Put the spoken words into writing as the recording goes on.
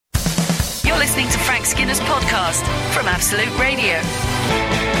listening to Frank Skinner's podcast from Absolute Radio.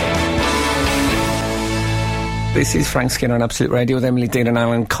 This is Frank Skinner on Absolute Radio with Emily Dean and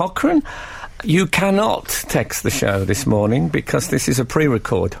Alan Cochrane. You cannot text the show this morning because this is a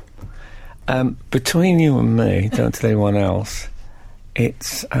pre-record. Between you and me, don't tell anyone else,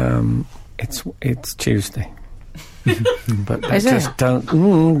 it's Tuesday. But just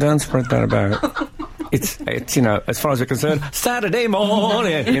don't spread that about. It's you know, as far as we're concerned, Saturday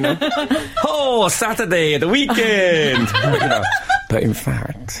morning, you know. Oh, Saturday, the weekend. You know. But in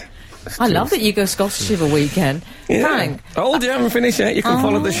fact, I love that you go Scottish of a weekend. yeah. Frank. Oh, you haven't finished yet. You can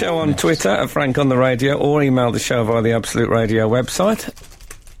follow the show on Twitter at Frank on the Radio or email the show via the Absolute Radio website.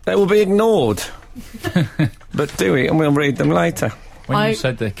 They will be ignored. But do it and we'll read them later. When you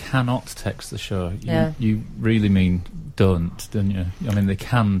said they cannot text the show, you really mean didn't you? I mean, they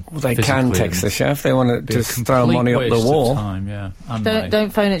can. Well, they can text the show if they want to just throw money up the wall. Time, yeah. Don't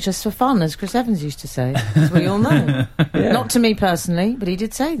phone it just for fun, as Chris Evans used to say, as we all know. Yeah. Not to me personally, but he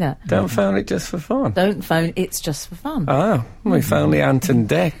did say that. Don't phone it just for fun. Don't phone it's just for fun. Oh, well, if only Ant and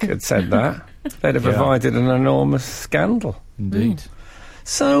Dec had said that, they'd have avoided an enormous scandal. Indeed.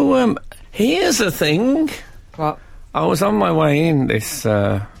 So, here's the thing. What? I was on my way in this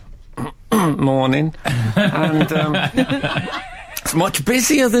morning, and it's much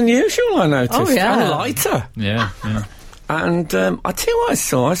busier than usual, I noticed. Oh, yeah. And lighter. Yeah. And I tell you what I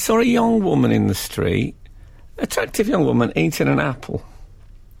saw. I saw a young woman in the street, attractive young woman, eating an apple.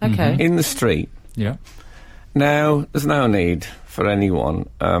 Okay. In the street. Yeah. Now, there's no need for anyone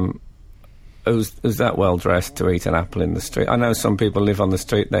who's that well dressed to eat an apple in the street. I know some people live on the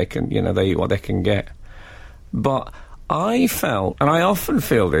street, they can, you know, they eat what they can get. But I felt, and I often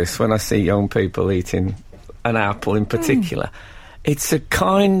feel this when I see young people eating an apple in particular, it's a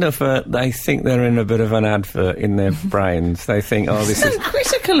kind of they think they're in a bit of an advert in their brains. They think, oh, this is...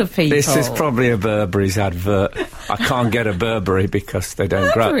 critical of people. This is probably a Burberry's advert. I can't get a Burberry because they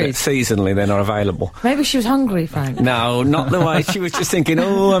don't grow. Seasonally, they're not available. Maybe she was hungry, Frank. No, not the way. She was just thinking,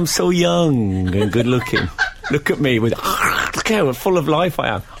 oh, I'm so young and good looking. Look at me with... Look how full of life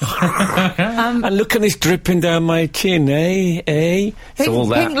I am. And look at this dripping down my chin, eh? So all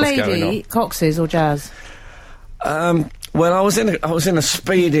that Pink was going Lady, Cox's or Jazz? Well, I was in a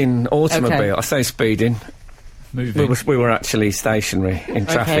speeding automobile. Okay. I say speeding. Moving. We were actually stationary in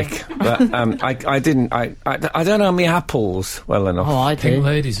traffic. Okay. But I don't know my apples well enough. Oh, I Pink do.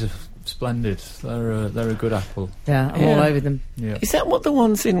 Ladies are splendid. They're a good apple. Yeah, I'm all over them. Yeah. Is that what the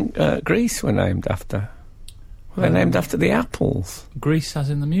ones in Greece were named after? Well, they're named after the apples. Grease as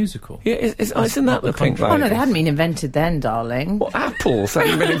in the musical? Yeah, isn't that the Pink Lady? Oh, no, they hadn't been invented then, darling. Well, apples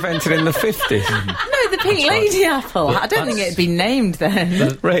hadn't been invented in the 50s. No, the Pink Lady apple. I don't think it had been named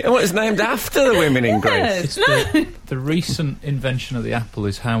then. Right, well, it's named after the women in Greece. Yes, The recent invention of the apple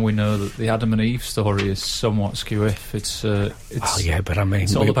is how we know that the Adam and Eve story is somewhat skew-if. It's Oh, yeah, but I mean...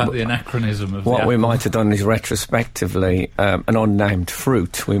 It's all about the anachronism of the what apple. we might have done is retrospectively an unnamed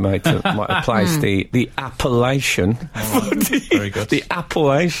fruit. We might have placed the appellation... Very good. The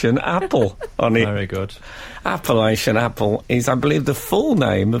appellation apple on it. Very good. Appellation apple is, I believe, the full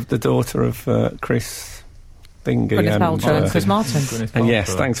name of the daughter of Chris Thingy Gwyneth Paltrow and Chris Martin. And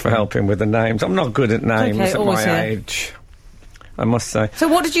yes, thanks for helping with the names. I'm not good at names Okay, at always my here. age, I must say. So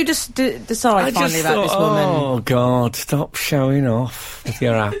what did you just decide finally about this woman? Oh, God, stop showing off with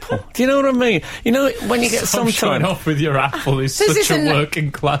your apple. Do you know what I mean? You know, when you get Showing sometimes... off with your apple is So such this a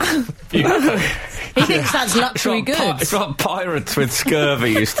working class view. He thinks that's luxury goods. It's what pirates with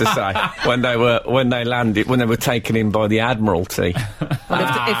scurvy used to say when they were taken in by the Admiralty.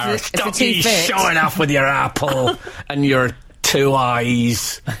 Well, if the Stop teeth you fit. showing off with your apple and your two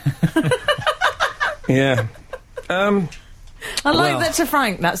eyes. Yeah. I like that to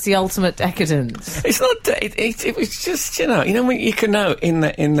Frank. That's the ultimate decadence. It's not. It was just when you can know in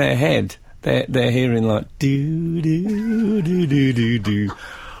their head they're hearing like do do do do do do.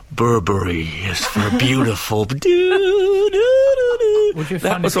 Burberry is for beautiful. do do do do. Would you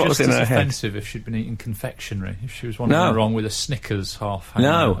That find was it what just was in as her head. offensive if she'd been eating confectionery? If she was wandering wrong with a Snickers half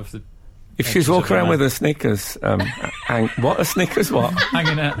hanging No. out of the If she was walking around with a Snickers, what a Snickers what?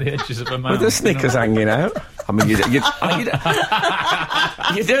 hanging out the edges of her mouth. With the Snickers hanging out. I mean, you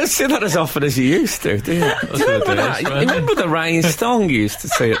don't see that as often as you used to, do you? Remember that? Remember the raised thong you used to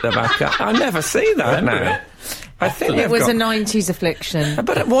see at the back? I never see that now. I think It was a 90s affliction.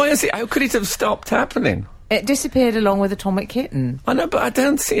 But why is it? How could it have stopped happening? It disappeared along with Atomic Kitten. I know, but I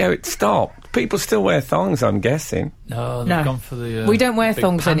don't see how it stopped. people still wear thongs, I'm guessing. No, they've gone for the... we don't wear big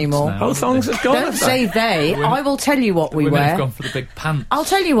thongs pants anymore. now, Oh, thongs have gone. Don't say they. I will tell you what we Women wear. have gone for the big pants. I'll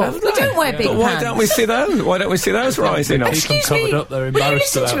tell you what. We don't wear big But pants. why don't we see those? Why don't we see those rising up? Excuse covered me. up, they're Will you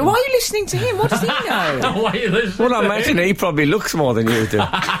embarrassed listen to about me? Why are you listening to him? What does he know? Why are you listening Well, I imagine he probably looks more than you do.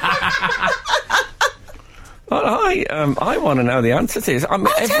 Well, I want to know the answer to this. I'll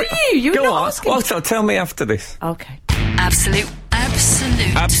tell you. You're Go not on. asking. Well, so tell me after this. Okay. Absolute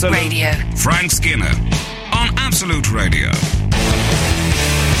Radio. Frank Skinner on Absolute Radio.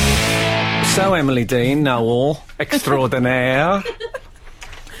 So, Emily Dean, know-all extraordinaire.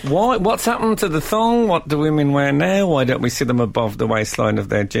 What's happened to the thong? What do women wear now? Why don't we see them above the waistline of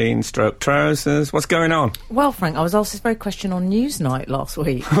their jeans, stroke trousers? What's going on? Well, Frank, I was asked this very question on Newsnight last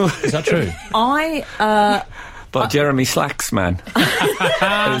week. Is that true? By Jeremy Slacksman,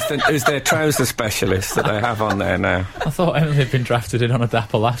 who's their trouser specialist that they have on there now. I thought Emily had been drafted in on a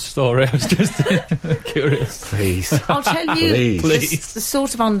Dapper Lash story. I was just curious. Please. I'll tell you Please. the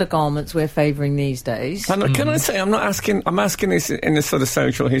sort of undergarments we're favouring these days. And can I say, I'm asking this in a sort of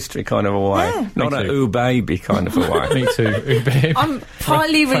social history kind of a way, Yeah. not a ooh baby kind of a way. Me too. Ooh, babe. I'm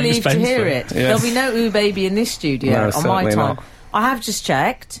highly Frank relieved to Spencer. hear it. Yes. There'll be no ooh baby in this studio No, on my certainly time. not. I have just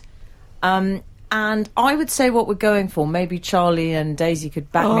checked. And I would say what we're going for, maybe Charlie and Daisy could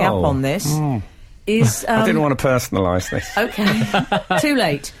back me up on this, is... I didn't want to personalise this. Okay, too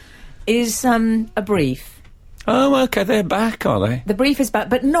late. Is a brief. Oh, okay, they're back, are they? The brief is back,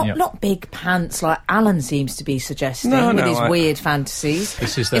 but not Yep. not big pants like Alan seems to be suggesting No, with no, his weird fantasies.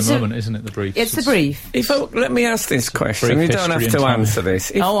 This is their It's a- moment, isn't it, the brief? It's the brief. Let me ask this question. brief You don't have history to in time. answer this.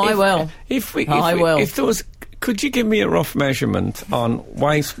 I will. I will. If there was, could you give me a rough measurement on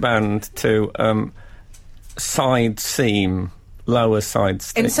waistband to side seam, lower side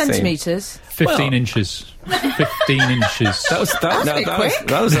seam? In centimetres. 15 inches. 15 inches. That was quick.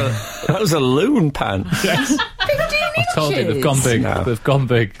 that was a loon pants. Yes. 15 I told you, they've gone big. No. They've gone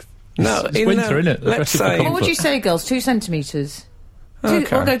big. No, it's in winter, the- isn't it? let's say- What would you say, girls? 2 centimetres?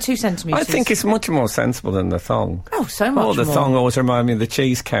 Okay. We'll go 2 centimetres. I think it's much more sensible than the thong. Oh, so much Oh, the more. thong always remind me of the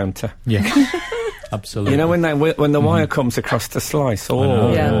cheese counter. Yeah. Absolutely. You know when the wire comes across the slice.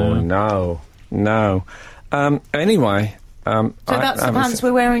 Oh know. Yeah. no. Anyway, So that's the pants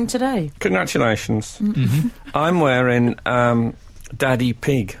we're wearing today. Congratulations. Mm-hmm. I'm wearing Daddy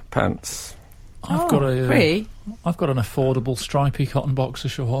Pig pants. I've got a. Pretty. I've got an affordable stripy cotton boxer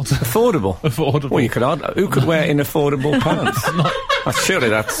short. Affordable. Affordable. Well, you could. Who could wear inaffordable pants? Surely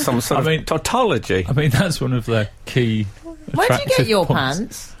that's some sort of tautology. I mean, that's one of their key. Where do you get attractive your points.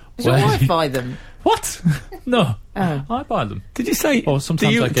 pants? Does your Where- wife buy them? What? No. Oh. I buy them. Did you say? Or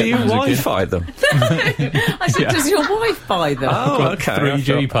sometimes I get do you them as a gift. Wi-Fi them? I said, Yeah. Does your wife buy them? Oh, Got okay.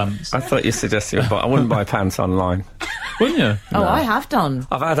 3G pants. I thought you suggested, but I wouldn't buy pants online. Wouldn't you? Oh, I have done.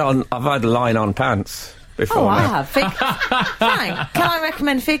 I've had line-on pants before. Oh, I now. have. Frank, can I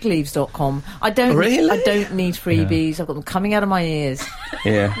recommend figleaves.com? I don't need freebies. I've got them coming out of my ears.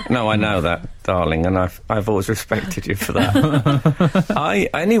 Yeah, no, I know that, darling, and I've always respected you for that.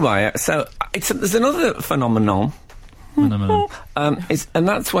 There's another phenomenon. And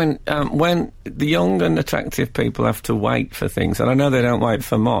that's when the young and attractive people have to wait for things, and I know they don't wait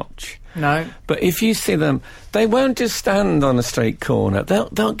for much. No. But if you see them, they won't just stand on a street corner.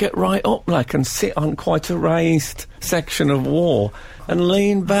 They'll get right up, and sit on quite a raised section of wall and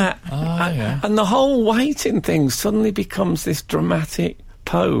lean back. Yeah. And the whole waiting thing suddenly becomes this dramatic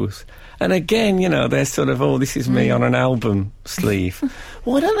pose. And again, they're sort of, this is me on an album sleeve.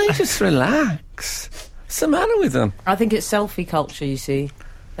 Why don't they just relax? What's the matter with them? I think it's selfie culture, you see.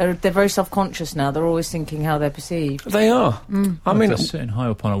 They're very self-conscious now. They're always thinking how they're perceived. They are. I mean, they're sitting high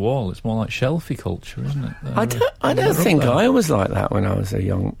up on a wall. It's more like shelfie culture, isn't it? I don't think I was like that when I was a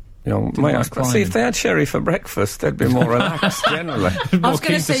young mate. See, if they had sherry for breakfast, they'd be more relaxed generally. I was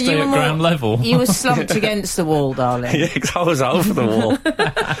going to say stay you at were ground level. You were slumped against the wall, darling. Yeah, 'cause I was over the wall.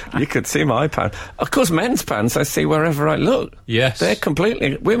 You could see my pants. Of course, men's pants I see wherever I look. Yes. They're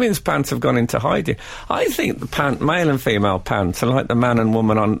completely... Women's pants have gone into hiding. I think the male and female pants are like the man and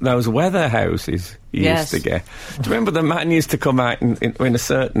woman on those weather houses you Yes. used to get. Do you remember the man used to come out in a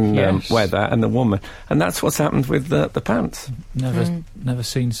certain Yes. weather, and the woman? And that's what's happened with the pants. Never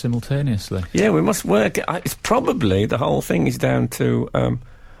seen simultaneously. Yeah, we must work. It's probably the whole thing is down to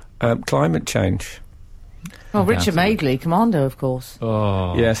climate change. Well, Richard Madeley, Commando, of course.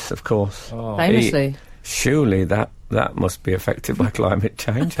 Oh. Yes, of course. Famously. Surely that was be affected by climate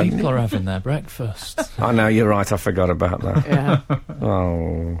change. hadn't People it? are having their breakfast. I know, you're right. I forgot about that. Yeah.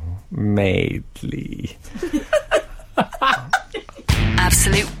 Oh, Madeley.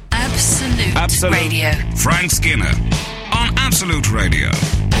 Absolute Radio. Frank Skinner on Absolute Radio.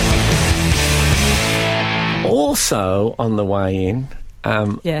 Also, on the way in,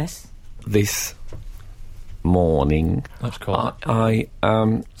 yes, this morning, That's cool. I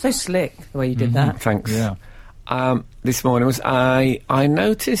so slick the way you did that. thanks. Yeah. This morning was I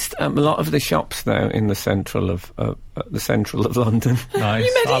noticed a lot of the shops now in the central of London. Nice.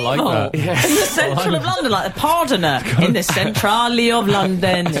 You I like that. Yes. In the central of London, like the Pardoner, in the centrale of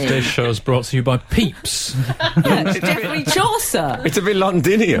London. Today's show is brought to you by Peeps. Yes, Geoffrey Chaucer. It's a bit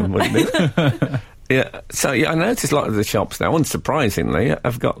Londinium, wouldn't it? Yeah. So I noticed a lot of the shops now, unsurprisingly,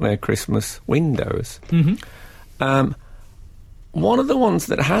 have got their Christmas windows. Mm-hmm. One of the ones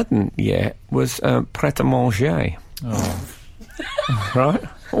that hadn't yet was Pret-a-Manger. Oh. Right?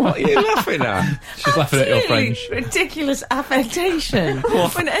 What are you laughing at? She's laughing at your Really French. ridiculous affectation.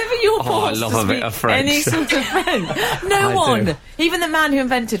 Whenever you're I forced love to a bit speak of French. any sort of French, no I one, do. even the man who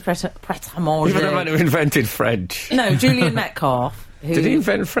invented Pret-a-Manger. Even the man who invented French. No, Julian Metcalf. Who, Did he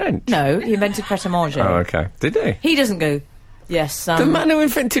invent French? No, he invented Pret-a-Manger. Oh, okay. Did he? He doesn't go, yes, The man who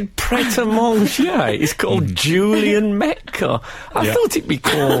invented Pret-a-Manger is called Julian Metcalf. I thought it'd be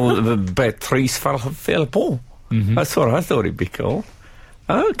called Beatrice Philpot. That's what I thought it'd be called.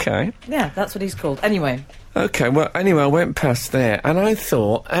 Okay. Yeah, that's what he's called. Anyway. Okay, well, anyway, I went past there and I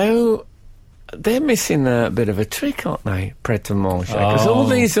thought, oh, they're missing a bit of a trick, aren't they, Pret-a-Manger? Because all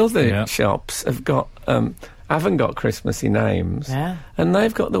these other shops have got, haven't got Christmassy names. Yeah. And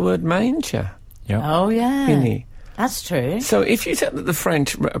they've got the word manger Oh, yeah. in it. That's true. So if you take that the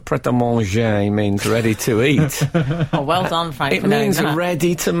French Pret-a-Manger means ready to eat, Oh, well done, Frank, it for knowing means that.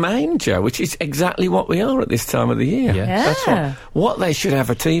 ready to manger, which is exactly what we are at this time of the year. Yeah. That's Yeah. what they should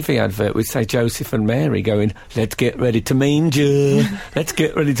have a TV advert would say Joseph and Mary going, let's get ready to manger, let's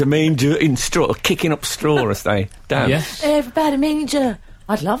get ready to manger, in straw, kicking up straw as they dance. Yes. Everybody manger.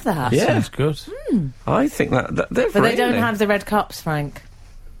 I'd love that. Yeah. Sounds good. I think that they're But they don't brilliant, have the red cups, Frank.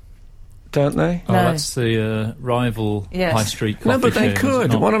 don't they? Oh, No. that's the rival Yes. high street No, coffee but they chain, is it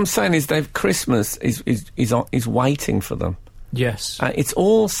could. not? What I'm saying is Christmas is waiting for them. Yes. It's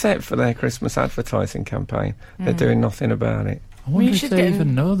all set for their Christmas advertising campaign. They're doing nothing about it. I wonder you if should they get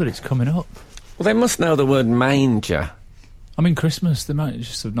even know that it's coming up. Well, they must know the word manger. I mean, Christmas, they might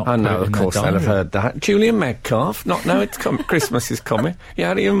just have not I put know, it in of their course, they'll have diary. heard that. Julian Metcalf, not know it's Christmas is coming. You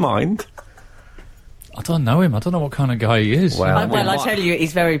out of your mind? I don't know him. I don't know what kind of guy he is. Well, Well, I tell you,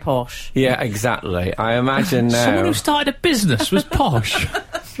 he's very posh. Yeah, exactly. I imagine Someone now. who started a business was posh.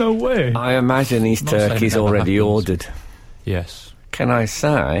 No way. I imagine his Not saying turkey's it never already happens. ordered. Yes. Can I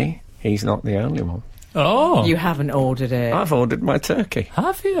say he's not the only one? Oh. You haven't ordered it. I've ordered my turkey.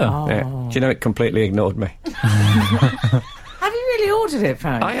 Have you? Oh. Yeah. Do you know it completely ignored me? Have you really ordered it,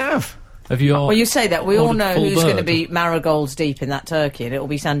 Frank? I have. Have you all... Well, you say that. We all ordered know full who's going to bird? be marigolds deep in that turkey, and it'll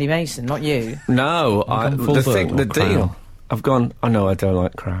be Sandy Mason, not you. No, gone full the bird thing, or the crown? deal. I've gone. I know I don't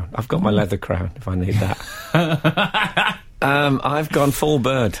like crown. I've got my leather crown if I need that. I've gone full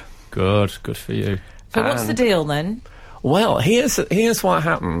bird. Good for you. So what's the deal then? Well, here's what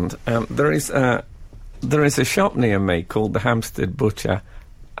happened. There is a shop near me called the Hampstead Butcher,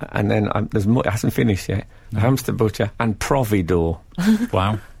 and then it hasn't finished yet. The Hampstead Butcher and Providor,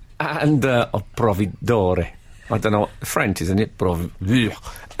 Wow. and Providore. I don't know what French, isn't it?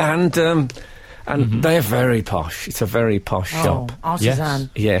 And they're very posh. It's a very posh shop. Artisan.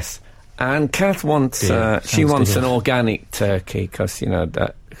 Yes. And Kath wants Yeah, she sounds wants an delicious. organic turkey because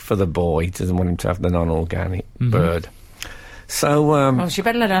that for the boy, he doesn't want him to have the non-organic bird. So Well, she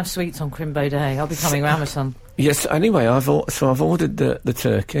better let her have sweets on Crimbo Day. I'll be coming round with some. yes. Anyway, I've ordered the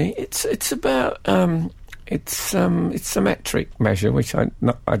turkey. It's about it's a metric measure, which I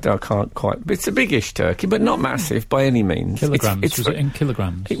can't quite. But it's a biggish turkey, but not massive by any means. Kilograms. Was it in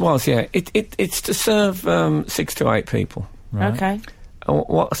kilograms? It was, yeah. It's to serve 6 to 8 people. Right. Okay.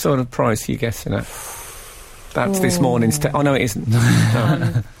 What sort of price are you guessing at? That's this morning's. Oh no, it isn't.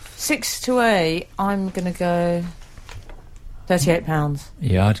 No. 6 to 8. I'm going to go £38.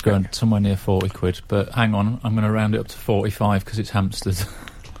 Yeah, I'd go somewhere near 40 quid, but hang on, I'm going to round it up to 45 because it's Hampstead.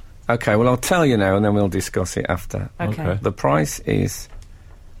 Okay, well I'll tell you now, and then we'll discuss it after. Okay. The price is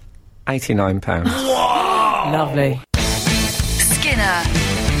 £89. Lovely. Skinner,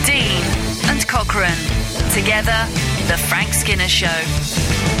 Dean, and Cochrane. Together, The Frank Skinner Show.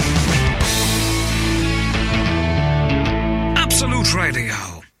 Absolute Radio.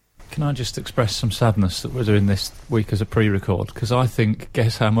 Can I just express some sadness that we're doing this week as a pre-record? Because I think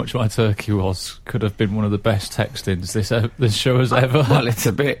Guess How Much My Turkey Was could have been one of the best textings this show has ever Well, had. it's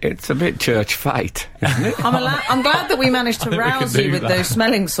a bit church fate, isn't it? I'm glad that we managed to think we can rouse you do with that. those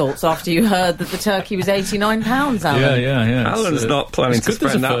smelling salts after you heard that the turkey was £89, Alan. Yeah. Alan's not planning it's to good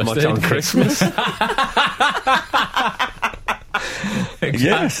there's spend a that first much on aid kit. Christmas.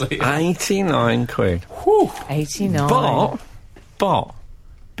 Exactly. Yes, 89 quid. 89. But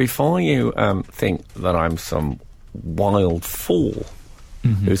before you think that I'm some wild fool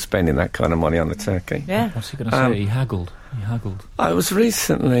who's spending that kind of money on the turkey, Yeah. What's he going to say? He haggled. I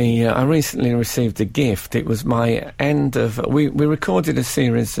recently received a gift. It was my end of... We recorded a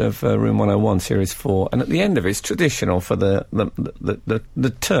series of Room 101, Series 4, and at the end of it, it's traditional for the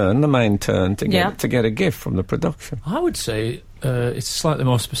main turn, to get a gift from the production. I would say it's slightly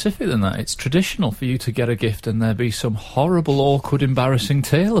more specific than that. It's traditional for you to get a gift and there be some horrible, awkward, embarrassing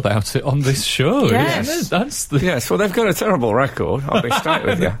tale about it on this show. Yes. Isn't it? That's the... Yes, well, they've got a terrible record, I'll be straight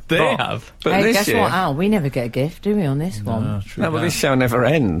with you. They have. But Hey, this guess year... what, Al? We never get a gift, do we, on this one? True No, but that. this show never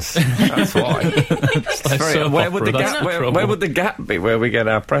ends. That's why. It's like soap Where would opera, the that's gap? the Where trouble. would the gap be? Where we get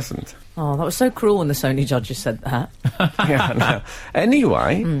our present? Oh, that was so cruel when the Sony judges said that. Yeah. I know.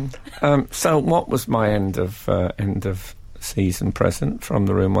 Anyway, so what was my end of season present from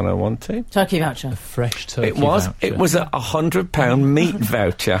the Room 101 team? Turkey voucher. Fresh turkey It was voucher. a £100 meat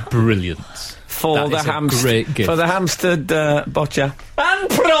voucher Brilliant. for That the is a great gift. for the Hampstead butcher and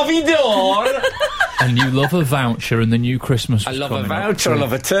providor. And you love a voucher and the new Christmas I was love a coming up. voucher. I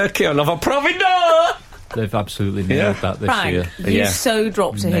love a turkey. I love a providor. They've absolutely nailed Yeah. that this Frank, year. you Yeah. so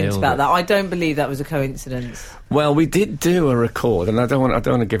dropped a hint Nailed about it. that. I don't believe that was a coincidence. Well, we did do a record, and I don't want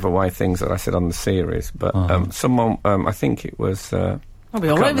to give away things that I said on the series, but someone, I think it was. I'll be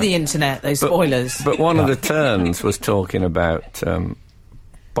all Can't over the internet, those But- spoilers. But one of the turns was talking about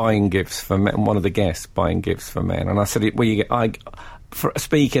buying gifts for men. One of the guests buying gifts for men, and I said, "Well, you get."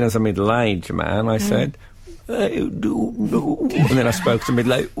 Speaking as a middle-aged man, I said, "I don't know," and then I spoke to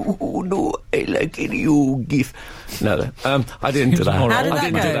middle-aged. "Oh no, I like any old gift." No, I didn't do that. How did I that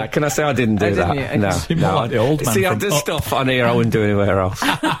didn't go? do that. Can I say I didn't do Oh, that? didn't you? No, Okay. You're more like the old man See, from I've done Up. stuff on here I wouldn't do anywhere else.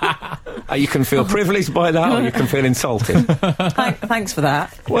 You can feel privileged by that, or you can feel insulted. Thanks for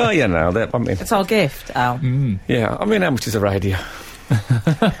that. Well, you know, I mean, It's our gift, Al. yeah, I mean, how much is a radio?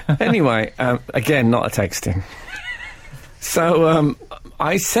 Anyway, again, not a texting. So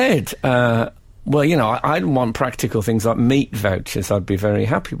I said, well, you know, I'd want practical things like meat vouchers. I'd be very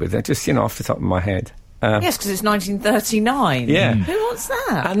happy with it, just, you know, off the top of my head. Yes, because it's 1939. Yeah. Who wants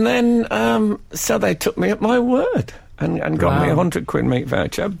that? And then, so they took me at my word and got me Wow. £100 meat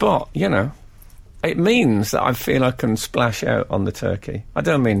voucher. But, you know, it means that I feel I can splash out on the turkey. I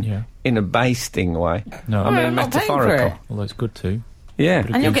don't mean in a basting way. No. I mean I'm not paying for metaphorical. it. Well, it's good too. Yeah.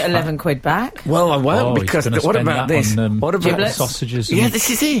 And you'll get 11 quid back. Well, I won't, Oh, he's because gonna what spend about that this? on, What about giblets? sausages? Yeah, and this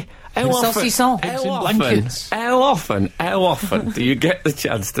is it. How Saucisson. Pigs in blankets. how often do you get the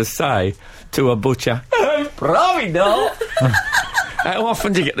chance to say to a butcher, "Provido"? How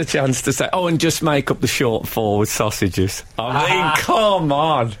often do you get the chance to say, "Oh, and just make up the shortfall with sausages"? I mean, come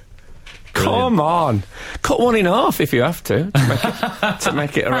on. Come on. Cut one in half if you have to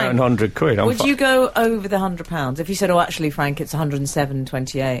make it around £100. Would you go over the £100 if you said, "Oh, actually, Frank, it's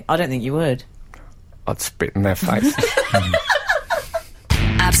 107.28"? I don't think you would. I'd spit in their face.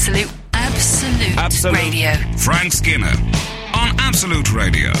 Absolute Radio. Frank Skinner on Absolute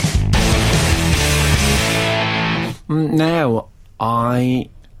Radio. Now, I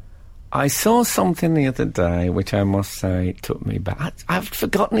saw something the other day which I must say took me back. I've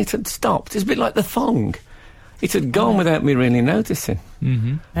forgotten it had stopped. It's a bit like the thong. It had gone without me really noticing.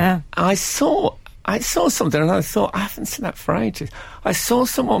 Yeah. I saw something and I thought, I haven't seen that for ages. I saw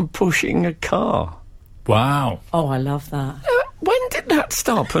someone pushing a car. Wow. Oh, I love that. When did that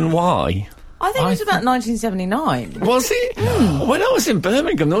stop and why? I think it was about 1979. Was it? When I was in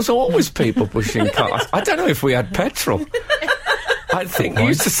Birmingham, there was always people pushing cars. I don't know if we had petrol. I think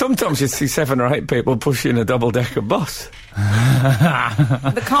sometimes you'd see 7 or 8 people pushing a double-decker bus.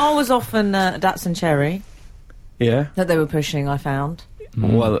 The car was often a Datsun Cherry Yeah. that they were pushing, I found.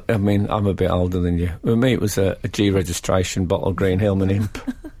 Well, I mean, I'm a bit older than you. With me, it was a G registration bottle green Hillman Imp.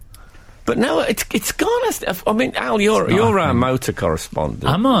 But no, it's gone. I mean, Al, you're our motor correspondent.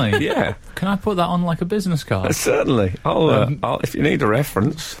 Am I? Yeah. Can I put that on like a business card? Certainly. I'll if you need a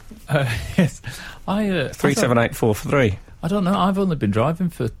reference, Yes. 37843. I don't know. I've only been driving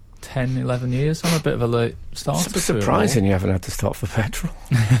for 10, 11 years. I'm a bit of a late starter. It's to it all. surprising you haven't had to stop for petrol.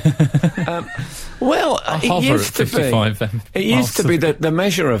 Well, I it hover used at to be. 55 It used to be the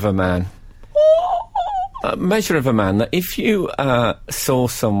measure of a man. Measure of a man that if you saw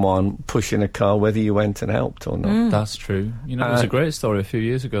someone pushing a car, whether you went and helped or not. That's true. You know, there was a great story a few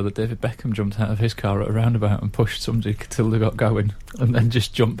years ago that David Beckham jumped out of his car at a roundabout and pushed somebody till they got going, and then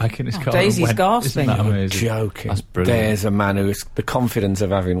just jumped back in his car. Daisy's and went. gasping. Isn't that amazing? Joking. That's brilliant. There's a man who has the confidence of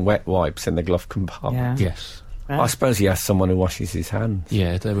having wet wipes in the glove compartment. Yeah. Yes. I suppose he has someone who washes his hands.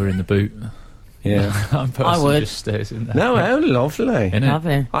 Yeah, they were in the boot. Yeah. That person I would. just stays in there. No, how lovely. Innit?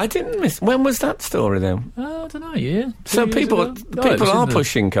 Lovely. I didn't miss... When was that story, then? I don't know, yeah. So 2 years people ago? No, it was are in the-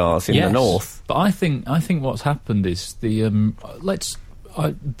 pushing cars in the Yes, north. But I think what's happened is the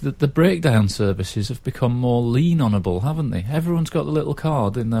breakdown services have become more lean-onable, haven't they? Everyone's got the little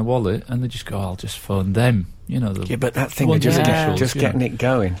card in their wallet, and they just go, "I'll just phone them." You know, Yeah, but that thing one of just, initials, just you know. getting it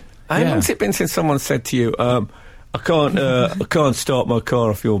going. How Yeah. long's it been since someone said to you, I can't start my car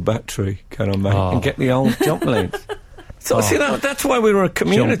off your battery, can I, mate? Oh. And get the old jump leads. So, see, that's why we were a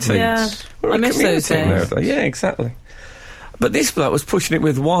community. Yeah. We're I a miss those community days. now. Yeah, exactly. But this bloke was pushing it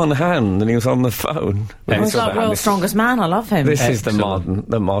with one hand, and he was on the phone. with He's his other like hand. world's strongest man. I love him. This is the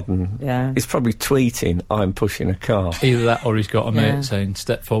Excellent. modern. Yeah. He's probably tweeting, "I'm pushing a car." Either that, or he's got a mate Yeah. saying,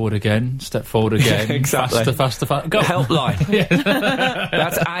 "Step forward again, step forward again, Exactly. faster, go." Helpline.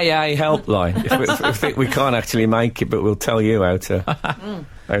 That's AA helpline. If we can't actually make it, but we'll tell you how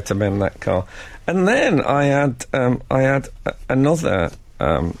to mend that car. And then I had another.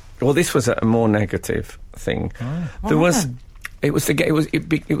 Well, this was a more negative thing. There was. It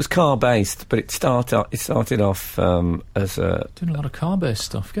was car based, but it started off as a. Doing a lot of car-based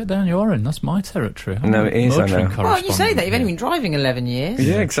stuff. Get down your end. That's my territory. No, it is, I Motoring know. Well, you say that. You've only correspondent been driving 11 years.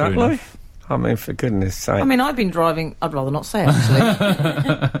 Yeah, true exactly. enough. I mean, for goodness sake. I mean, I've been driving... I'd rather not say, actually.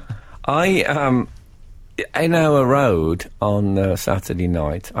 In our road on Saturday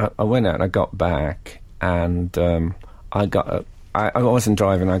night, I went out and I got back, and I wasn't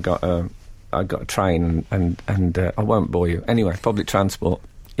driving. I got a train, and I won't bore you. Anyway, public transport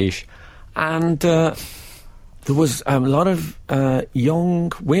ish, and there was a lot of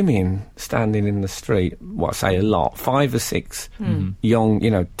young women standing in the street. Well, I say a lot, 5 or 6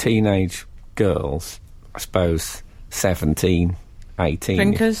 young, teenage girls. I suppose 17. 18.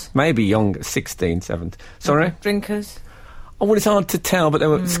 Drinkers? Maybe younger, 16, 17. Sorry? Drinkers? Oh, well, it's hard to tell, but they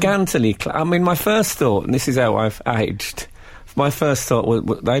were scantily I mean, my first thought, and this is how I've aged, my first thought was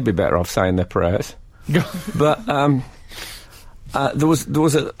they'd be better off saying their prayers. But there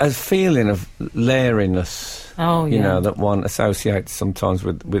was a feeling of leeriness, Oh, yeah. you know, that one associates sometimes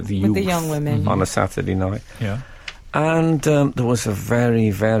with the youth the young women. on a Saturday night. Yeah. And there was a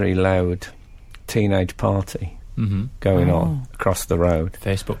very, very loud teenage party going on across the road.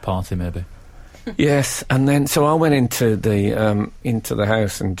 Facebook party, maybe. Yes, and then so I went into the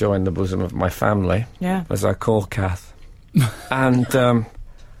house and joined the bosom of my family, Yeah. as I call Kath, and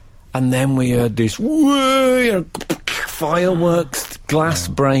then we heard this fireworks, glass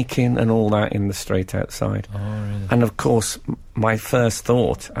breaking, and all that in the street outside. Oh, really? And of course, my first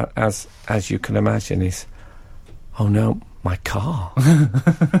thought, as you can imagine, is, oh no, my car.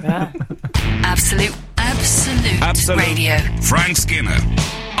 Yeah. Absolute Radio. Frank Skinner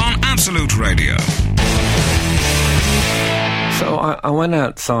on Absolute Radio. So I went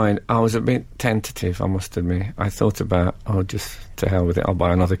outside. I was a bit tentative, I must admit. I thought about, just to hell with it, I'll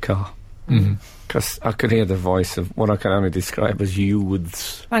buy another car. Because I could hear the voice of what I can only describe as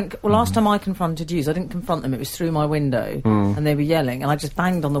youths. Frank, well, last time I confronted you, I didn't confront them, it was through my window, and they were yelling, and I just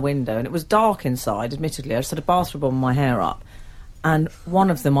banged on the window, and it was dark inside, admittedly. I just had a bathrobe on, my hair up, and one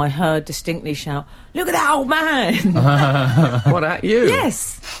of them I heard distinctly shout, "Look at that old man!" What, at you?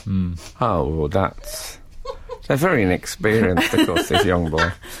 Yes! Oh, well, they're very inexperienced, of course, this young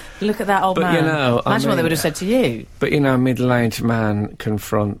boy. Look at that old But, man. you know, Imagine what they mean- would have said to you. But, a middle-aged man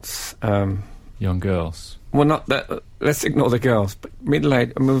confronts... Young girls. well, not that... let's ignore the girls, but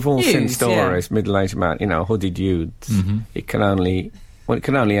middle-aged... I mean, we've all seen Youths, stories, middle-aged man, hooded youths. It can only... Well, it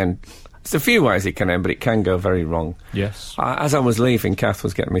can only end... There's a few ways it can end, but it can go very wrong. Yes. As I was leaving, Kath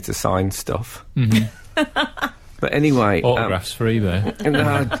was getting me to sign stuff. But anyway... Autographs for eBay.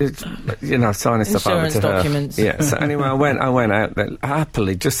 signing stuff over Insurance to her. documents. Yeah, so anyway, I went out there.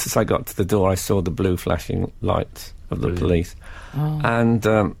 Happily, just as I got to the door, I saw the blue flashing lights of the police.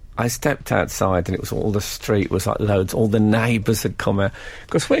 And I stepped outside, and it was all the street was like loads. All the neighbours had come out.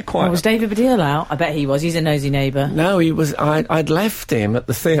 Because we're quite... Was David Baddiel out? I bet he was. He's a nosy neighbour. No, he was... I'd left him at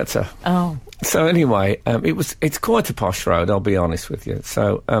the theatre. Oh. So anyway, it's quite a posh road, I'll be honest with you.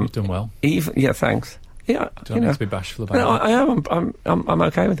 So... You've done well. Yeah, thanks. Yeah, Don't need to be bashful about no, it. I am. I'm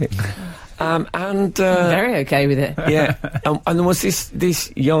okay with it. I'm very okay with it. Yeah, and there was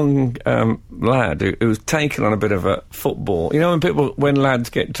this young lad who was taking on a bit of a football. You know, when lads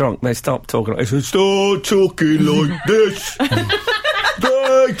get drunk, they stop talking. They say, "Start talking like this."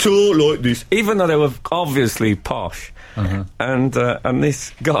 They talk like this, even though they were obviously posh. And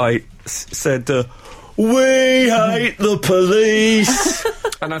this guy said, "We hate the police."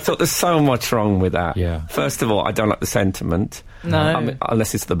 And I thought, there's so much wrong with that. Yeah. First of all, I don't like the sentiment. No. I mean,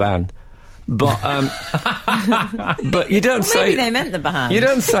 unless it's the band. But but you don't say... Maybe they meant the band. You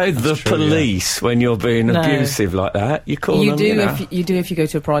don't say the police when you're being abusive like that. You call them, you do if you go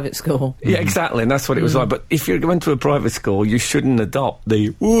to a private school. Yeah, exactly, and that's what it was like. But if you're going to a private school, you shouldn't adopt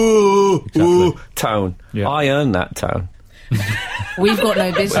the woo tone. Yeah. I earn that tone. We've got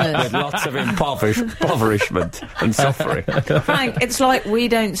no business. With lots of impoverishment and suffering. Frank, it's like we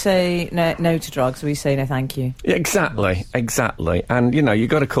don't say no to drugs, we say no thank you. Yeah, exactly. And, you know, you've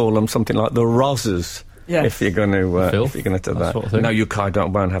got to call them something like the Rozzers. Yeah. If you're going to do that. Sort of thing. No, you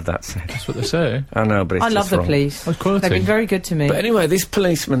won't have that said. That's what they say. I know, but it's I love the wrong. police. They've been very good to me. But anyway, this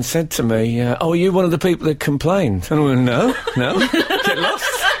policeman said to me, are you one of the people that complained? And I went, no. Get lost.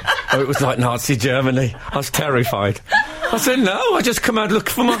 Oh, it was like Nazi Germany. I was terrified. I said, no, I just come out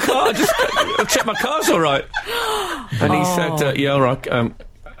looking for my car. I checked my car's all right. And he said, yeah, all right,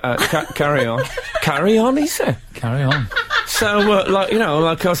 carry on. Carry on, he said. Carry on. So,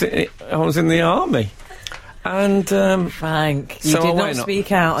 like I was in the army. And, Frank, you did not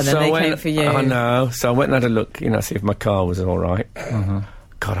speak out, and then they came for you. I know. So I went and had a look, see if my car was all right.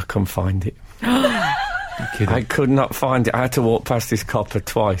 God, I couldn't find it. I could not find it. I had to walk past this copper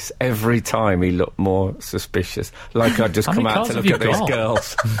twice. Every time he looked more suspicious. Like I'd just come out to look at these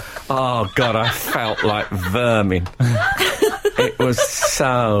girls. Oh, God, I felt like vermin. It was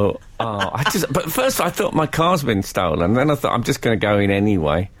so... But first I thought my car's been stolen. Then I thought, I'm just going to go in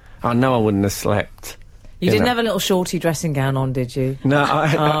anyway. I know I wouldn't have slept. You didn't have a little shorty dressing gown on, did you? No, I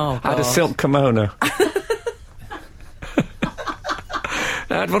had a silk kimono. I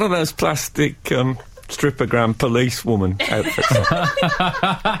had one of those plastic... strippogram policewoman outfits.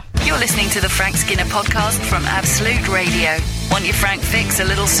 You're listening to the Frank Skinner podcast from Absolute Radio. Want your Frank fix a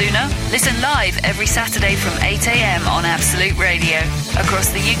little sooner? Listen live every Saturday from 8 a.m. on Absolute Radio.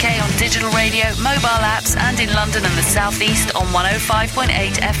 Across the UK on digital radio, mobile apps, and in London and the South East on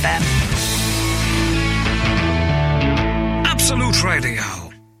 105.8 FM. Absolute Radio.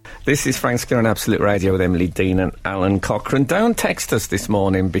 This is Frank Skinner on Absolute Radio with Emily Dean and Alan Cochrane. Don't text us this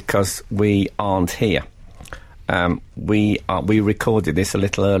morning because we aren't here. We recorded this a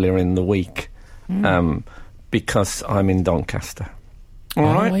little earlier in the week because I'm in Doncaster.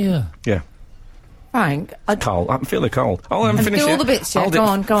 All right? Yeah. Yeah. Frank, cold. I'm feeling cold. Oh, I'm finished. Do all the bits, yeah. Go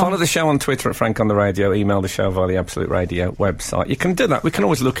on. Follow the show on Twitter at Frank on the Radio. Email the show via the Absolute Radio website. You can do that. We can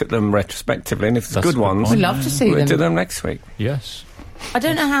always look at them retrospectively, and if it's good ones, we'd love to see them. We'll do them next week. Yes. I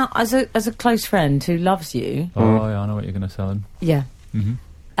don't know how, as a close friend who loves you... Oh, yeah, I know what you're going to tell him. Yeah.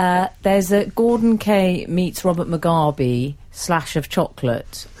 Mm-hmm. There's a Gordon Kay meets Robert Mugabe slash of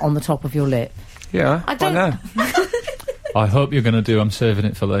chocolate on the top of your lip. Yeah, I know. I hope you're going to do I'm saving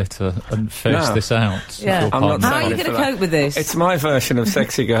it for later and face this out. Yeah. I'm not how are you going to cope with this? It's my version of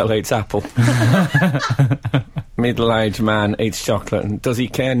Sexy Girl Eats Apple. Middle-aged man eats chocolate, and does he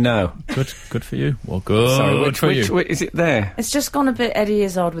care? No. Good for you. Well, good. Sorry, for you. Which is it there? It's just gone a bit Eddie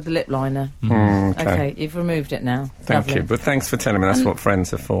Izzard with the lip liner. Okay, you've removed it now. Thank you, but thanks for telling me. That's what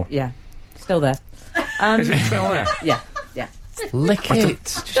friends are for. Yeah, still there. Is it still there? Yeah. Lick it.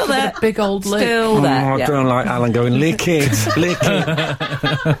 Still there. Big old lip. Still there. I don't like Alan going, lick it.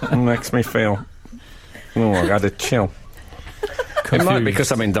 It makes me feel... Oh, I got a chill. Confused. It might be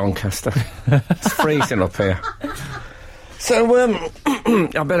because I'm in Doncaster. It's freezing up here. So,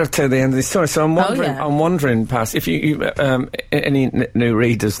 I better tell the end of this story. So I'm wondering, Pass, if you any new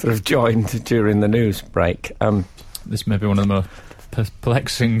readers that have joined during the news break. This may be one of the more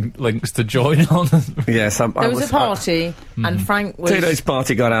perplexing links to join on. Yes, there was a party, and Frank was... Today's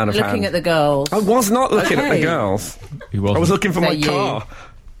party got out of hand. Looking at the girls. I was not looking at the girls. He wasn't. I was looking for my car.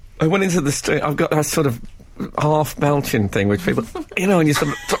 I went into the street. I've got that sort of half belching thing which people, and you're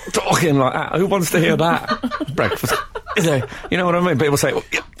sort of talking like that. Who wants to hear that? Breakfast. You know what I mean? People say,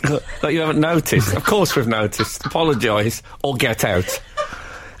 like you haven't noticed. Of course we've noticed. Apologise or get out.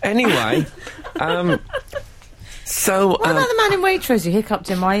 Anyway, so... What about the man in Waitrose who hiccuped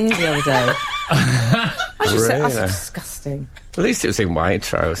in my ear the other day? I just said, that's disgusting. At least it was in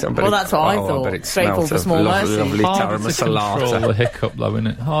Waitrose. Well, that's what I thought. But it Grateful for small mercy. Lovely harder to control the hiccup, though, isn't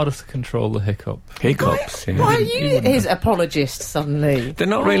it? Harder to control the hiccup. Hiccups, yeah. Why are you his apologist suddenly? They're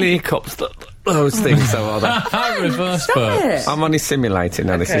not really hiccups, those things, though, are they? Reverse burps. I'm only simulating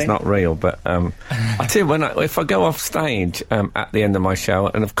now, this is not real, but I tell you, if I go off stage at the end of my show,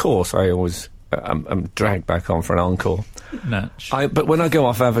 and of course I always... I'm dragged back on for an encore. Natch. But when I go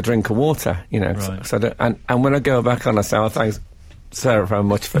off, I have a drink of water, Right. So and when I go back on, I say, thanks, Sarah, very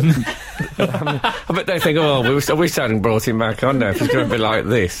much for... I bet they think, I wish I hadn't brought him back on now if it's going to be like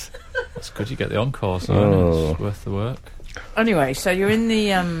this. That's good, you get the encore, so it's worth the work. Anyway, so you're in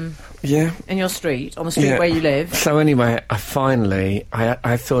the Yeah. in your street, on the street where you live. So anyway, I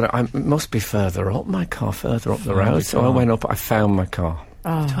thought I must be further up, my car further up the road. So I went up, I found my car. Do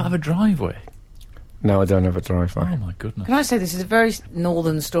you have a driveway? No, I don't have a driveway. Oh my goodness. Can I say this is a very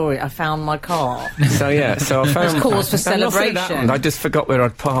northern story? I found my car. So I found... It's cause for and nothing celebration. happened. I just forgot where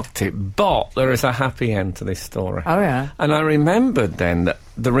I'd parked it. But there is a happy end to this story. Oh, yeah. And I remembered then that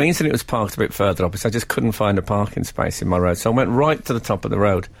the reason it was parked a bit further up is I just couldn't find a parking space in my road. So I went right to the top of the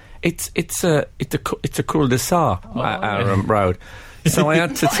road. It's a cul-de-sac, our road. So I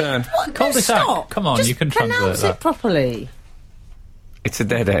had to turn... What? Cul-de-sac. Stop. Come on, Just you can translate pronounce that. it properly. It's a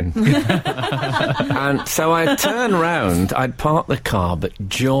dead end. And so I turned round, I'd parked the car, but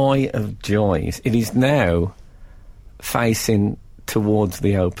joy of joys, it is now facing towards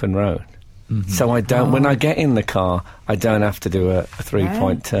the open road. So I don't, when I get in the car, I don't have to do a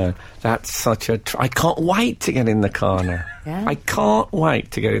three-point turn. That's such a... I can't wait to get in the car now. Yeah. I can't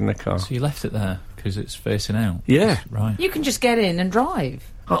wait to get in the car. So you left it there because it's facing out? Yeah. Right. You can just get in and drive.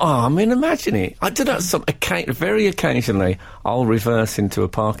 Oh, I mean, imagine it. I do that very occasionally. I'll reverse into a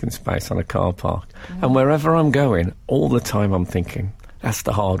parking space on a car park, and wherever I'm going, all the time I'm thinking, that's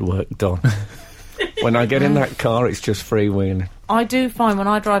the hard work done. When I get in that car, it's just freewheeling. I do find when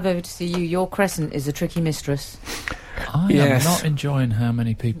I drive over to see you, your Crescent is a tricky mistress. I am not enjoying how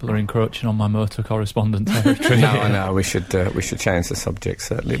many people are encroaching on my motor correspondent territory. No, we should change the subject,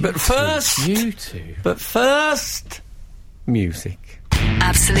 certainly. But first... You two. But first... music.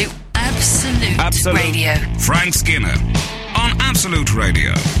 Absolute Radio. Frank Skinner on Absolute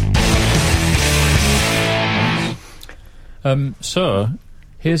Radio. So,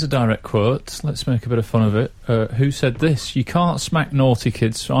 here's a direct quote. Let's make a bit of fun of it. Who said this? You can't smack naughty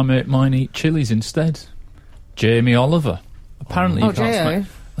kids, so I make mine eat chilies instead. Jamie Oliver. Apparently you can't smack...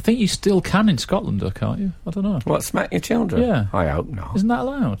 I think you still can in Scotland, though, can't you? I don't know. What, smack your children? Yeah. I hope not. Isn't that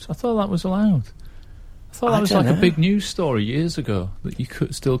allowed? I thought that was allowed. I thought that was like a big news story years ago, that you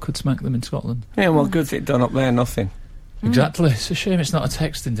still could smack them in Scotland. Yeah, well, good's it done up there? Nothing. Exactly. It's a shame it's not a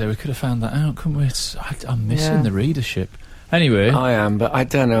texting day. We could have found that out, couldn't we? I'm missing the readership. Anyway... I am, but I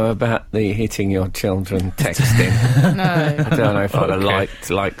don't know about the hitting your children texting. No. I don't know if I'd have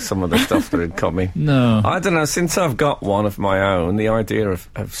liked some of the stuff that had come in. No. I don't know, since I've got one of my own, the idea of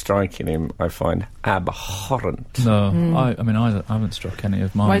striking him I find abhorrent. No, I mean, I haven't struck any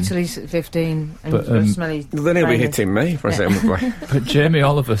of mine. Wait till he's 15 and But, smelly. Then he'll be hitting me, presumably. But Jamie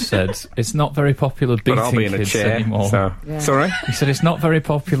Oliver said it's not very popular beating But I'll be in kids a chair, anymore. so... Yeah. Sorry? He said it's not very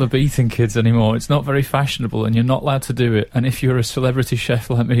popular beating kids anymore. It's not very fashionable and you're not allowed to do it. And if you're a celebrity chef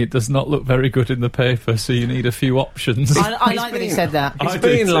like me, it does not look very good in the paper, so you need a few options. I like that he said that. He's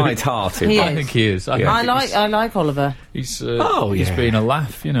being light-hearted. He I is. think he is. I like Oliver. He's yeah. being a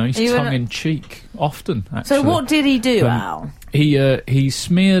laugh, you know. He's You tongue-in-cheek often, actually. So what did he do, Al? He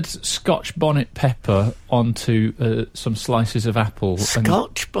smeared Scotch bonnet pepper onto some slices of apple.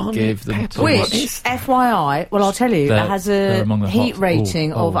 Scotch bonnet gave them pepper? to Which, us. FYI, well, I'll tell you, it has they're a among the heat hot-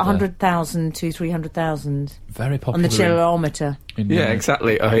 rating of they're 100,000 to 300,000 Very popular. on the chillometer. Yeah,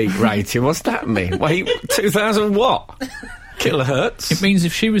 exactly. A heat rating. What's that mean? Wait, 2,000 what? Kilohertz? It means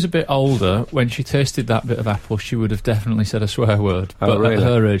if she was a bit older, when she tasted that bit of apple, she would have definitely said a swear word. Oh, But really? at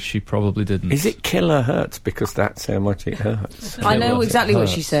her age, she probably didn't. Is it kilohertz? Because that's how much it hurts. I know Well, exactly it what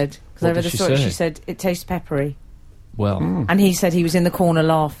she hurts. said, because What I read did the she story. say? She said, it tastes peppery. Well, And he said he was in the corner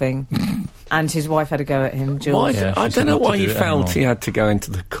laughing, and his wife had a go at him, Jules. Why? Yeah, I she don't know said not why to he do it felt anymore. he had to go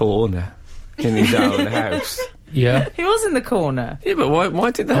into the corner in his own house. yeah. He was in the corner. Yeah, but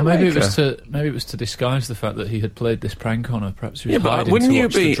why did that Or maybe make it was to disguise the fact that he had played this prank on her. Perhaps he was Yeah, but hiding wouldn't to you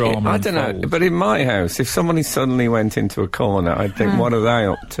watch be... the drama I don't know, unfold. but in my house, if somebody suddenly went into a corner, I'd think, what are they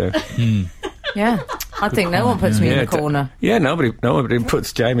up to? Yeah. I think no one puts me in the d- corner. Yeah, nobody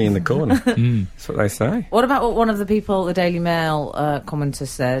puts Jamie in the corner. That's what they say. What about what one of the people, the Daily Mail commenter,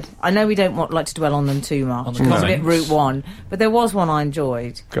 said? I know we don't like to dwell on them too much. On the It was a bit comments. Route 1. But there was one I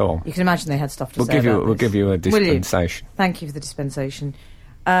enjoyed. Go on. You can imagine they had stuff to We'll say about this. give you a Will you? dispensation. Thank you for the dispensation.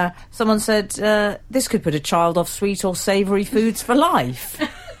 Someone said, this could put a child off sweet or savoury foods for life.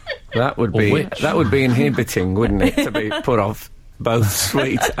 That would be inhibiting, wouldn't it, to be put off both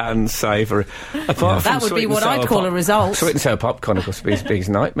sweet and savoury. Apart from That would sweet be and what sour I'd call a result. Sweet and sour popcorn, of course, is his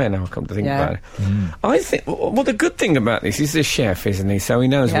nightmare now, come to think Yeah. about it. I think, well, the good thing about this, he's a chef, isn't he? So he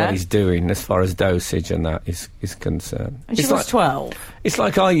knows Yeah. what he's doing as far as dosage and that is concerned. And she It's was like, 12. it's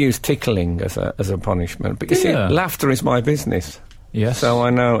like I use tickling as a punishment, but you see, Yeah. laughter is my business. Yes. So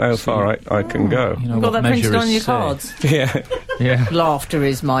I know how far I can go. You know You've got what that printed measure on is your safe. cards. Yeah, Yeah. Laughter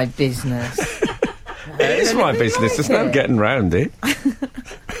is my business. it is my business. There's no getting round it.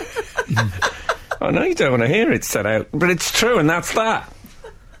 I know you don't want to hear it said out, but it's true, and that's that.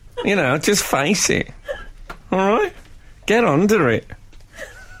 You know, just face it. All right? Get under it.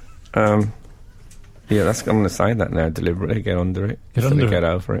 Yeah, I'm going to say that now deliberately. Get under it. Get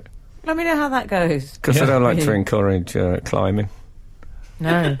over it. Let me know how that goes. Because I don't like to encourage climbing.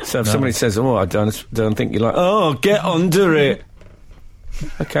 No. So if somebody says, "Oh, I don't think you like," oh, get under it.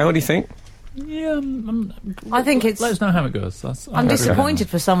 Okay, what do you think? Yeah, I think it's... Let us know how it goes. I'm disappointed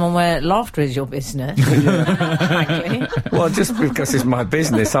for someone where laughter is your business. Frankly. Well, just because it's my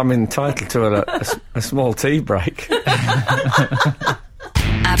business, I'm entitled to a small tea break.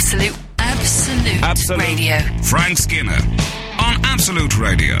 Absolute Radio. Frank Skinner on Absolute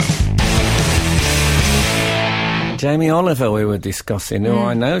Radio. Jamie Oliver we were discussing, who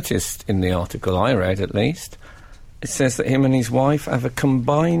I noticed in the article I read at least, it says that him and his wife have a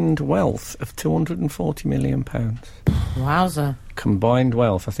combined wealth of £240 million. Wowzer. Combined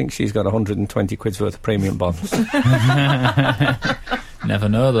wealth. I think she's got 120 quid's worth of premium bonds. Never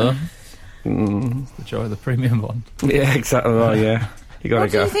know, though. It's the joy of the premium bond. Yeah, exactly. Well, yeah. You got to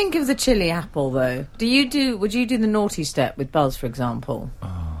go. What do you think of the chili apple, though? Would you do the naughty step with Buzz, for example?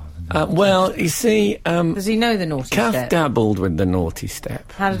 Well, you see... does he know the naughty step? Kath dabbled with the naughty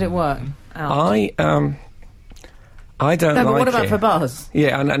step. How did it work? I don't like it. No, but what about for Buzz?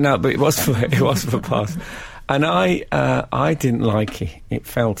 Yeah, no, but it was for Buzz. And I didn't like it. It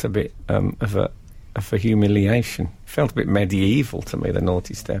felt a bit of a humiliation. It felt a bit medieval to me, the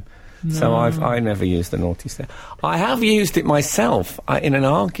naughty step. No. So I never used the naughty step. I have used it myself in an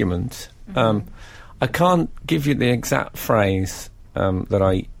argument. I can't give you the exact phrase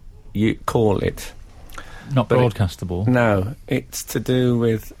that you call it. Not broadcastable? No, it's to do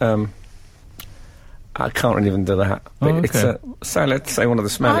with... I can't even do that. But okay. It's let's say one of the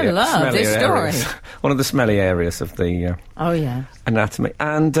smelly areas. One of the smelly areas of the anatomy.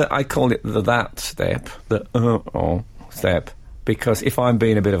 And I call it the that step, the step, because if I'm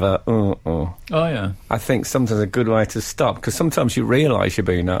being a bit of a I think sometimes a good way to stop, because sometimes you realise you're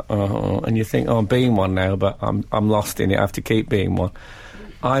being and you think, I'm being one now, but I'm lost in it, I have to keep being one.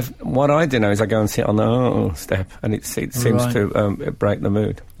 What I do now is I go and sit on the step, and it seems to break the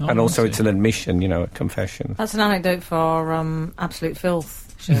mood. And also it's an admission, a confession. That's an anecdote for Absolute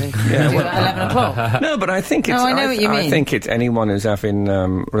Filth, shall we? Yeah, at 11 o'clock. No, but I think it's... No, I know what you mean. I think it's anyone who's having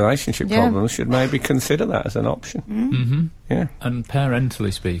relationship problems should maybe consider that as an option. Mm-hmm. Yeah. And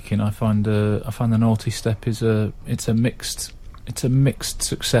parentally speaking, I find the naughty step is a mixed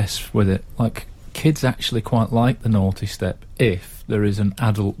success with it. Like, kids actually quite like the naughty step if there is an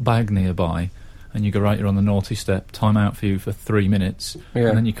adult bag nearby and you go, right, you're on the naughty step, time out for you for 3 minutes,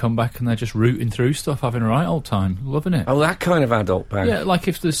 and then you come back and they're just rooting through stuff, having a right old time, loving it. Oh, that kind of adult bag. Yeah, like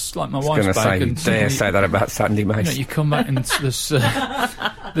if there's, like, my wife's bag... I was going to say that about Sandy Mace. You come back and there's...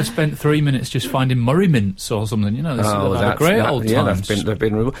 they spent 3 minutes just finding Murray mints or something, they've had a great old time. Yeah, they've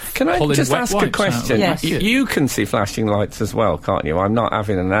been... Can I just ask a question? Yes. You can see flashing lights as well, can't you? I'm not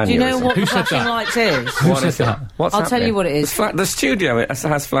having an aneurysm. Do you know what flashing lights is? What is that? I'll tell you what it is. The studio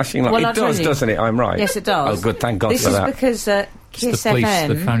has flashing lights. It does, doesn't it? I'm right. Yes, it does. Oh, good, thank God for that. This is because Kiss the police FM...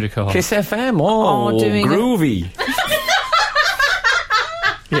 that found your car. Kiss FM, doing groovy.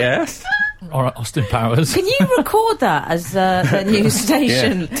 Yes. All right, Austin Powers. Can you record that as the new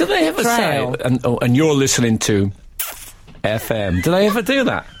station? Do they ever say... And you're listening to FM. Do they ever do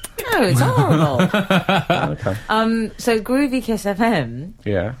that? No, it's horrible. Okay. So Groovy Kiss FM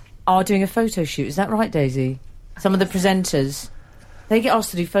are doing a photo shoot. Is that right, Daisy? Some of the presenters... They get asked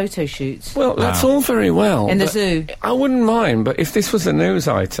to do photo shoots. Well, that's all very well. In the zoo. I wouldn't mind, but if this was a news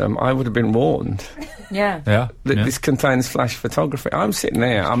item, I would have been warned. Yeah. This contains flash photography. I'm sitting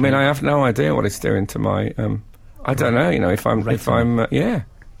there. I mean, I have no idea what it's doing to my... I don't know, if I'm...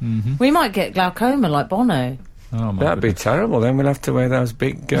 Mm-hmm. We might get glaucoma like Bono. Oh, that'd be terrible. Then we'll have to wear those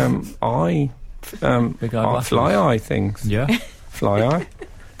big fly eye things. Yeah. Fly eye.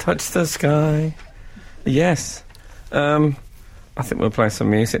 Touch the sky. Yes. I think we'll play some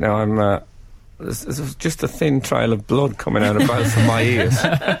music now. There's just a thin trail of blood coming out of both of my ears.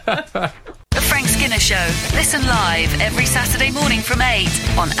 The Frank Skinner Show. Listen live every Saturday morning from 8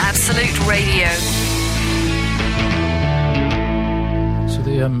 on Absolute Radio. So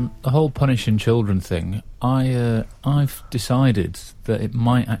the whole punishing children thing, I've decided that it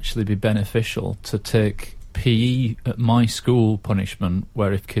might actually be beneficial to take PE at my school punishment,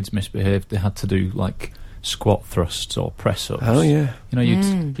 where if kids misbehaved, they had to do, like, squat thrusts or press-ups. Oh, yeah.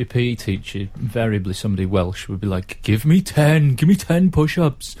 Your PE teacher, invariably somebody Welsh, would be like, give me 10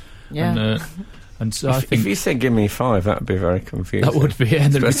 push-ups. Yeah. And so I think... If you said give me 5, that would be very confusing. That would be,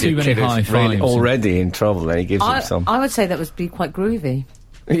 and there'd be too many high fives. Really already in trouble, then he gives him some. I would say that would be quite groovy.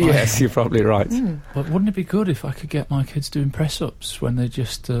 Yes, you're probably right. But wouldn't it be good if I could get my kids doing press-ups when they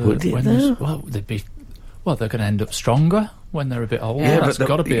just... Would it when though? well, they'd be... Well, they're going to end up stronger when they're a bit older. Yeah, That's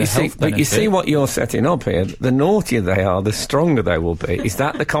got to be a health benefit. But you see what you're setting up here. The naughtier they are, the stronger they will be. Is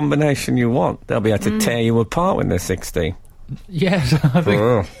that the combination you want? They'll be able to tear you apart when they're 16. Yes, I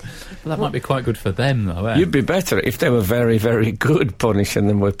think that might be quite good for them, though. Eh? You'd be better if they were very, very good punishing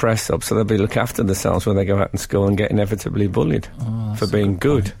them with press-ups, so they'll be look after themselves when they go out in school and get inevitably bullied for being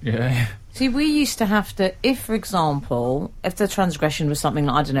good. Yeah. See, we used to have to, if, for example, if the transgression was something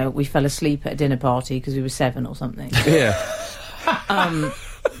like, I don't know, we fell asleep at a dinner party because we were 7 or something. Yeah.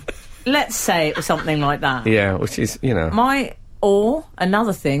 Let's say it was something like that. Yeah, which is, you know... Or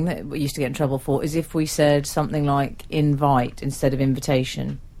another thing that we used to get in trouble for is if we said something like invite instead of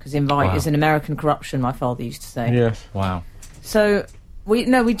invitation. Because invite is an American corruption, my father used to say. Yes. Wow. So, we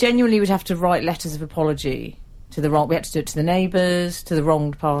genuinely would have to write letters of apology to the wrong... We had to do it to the neighbours, to the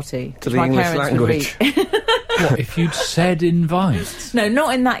wronged party. To the English language. What, if you'd said invite? No,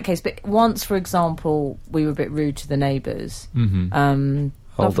 not in that case, but once, for example, we were a bit rude to the neighbours. Mm-hmm.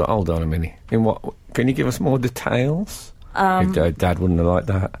 Hold on a minute. In what... Can you give us more details? Dad wouldn't have liked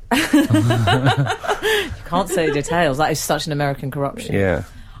that. You can't say details. That is such an American corruption. Yeah.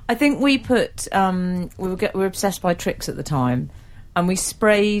 I think we put... we were obsessed by tricks at the time, and we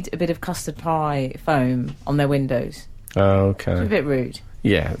sprayed a bit of custard pie foam on their windows. Oh, okay. It was a bit rude.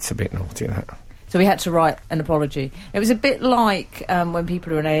 Yeah, it's a bit naughty, that. So we had to write an apology. It was a bit like when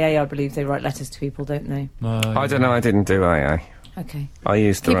people are in AA, I believe they write letters to people, don't they? I don't know, I didn't do AA. Okay. I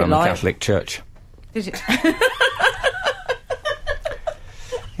used to run the Catholic Church. Did you?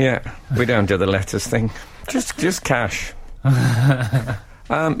 Yeah, we don't do the letters thing. Just cash.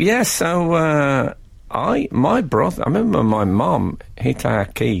 Yeah, so my brother, I remember my mum hit our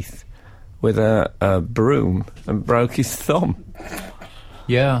Keith with a broom and broke his thumb.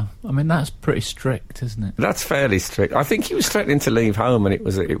 Yeah, I mean that's pretty strict, isn't it? That's fairly strict. I think he was threatening to leave home, and it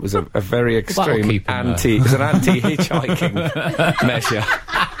was a very extreme it was an anti-hitchhiking measure.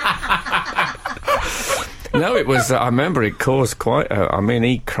 No, it was. I remember it caused quite.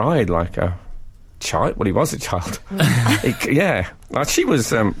 He cried like a child. Well, he was a child. She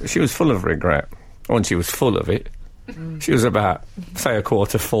was full of regret. When she was full of it, she was about, say, a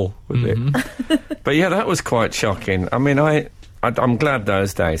quarter full with it. But yeah, that was quite shocking. I mean, I'm glad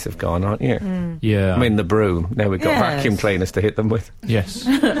those days have gone, aren't you? Yeah. I mean, the broom. Now we've got vacuum cleaners to hit them with. Yes.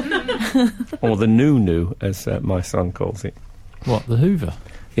 Or the noo-noo, as my son calls it. What, the Hoover?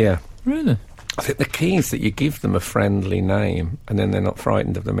 Yeah. Really? I think the key is that you give them a friendly name, and then they're not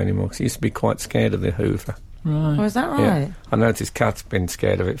frightened of them anymore, because he used to be quite scared of the Hoover. Right. Oh, is that right? Yeah. I noticed Kat's been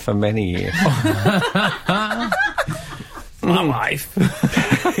scared of it for many years. My wife.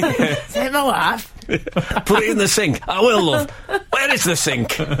 Is it my wife? Put it in the sink. I will, love. Where is the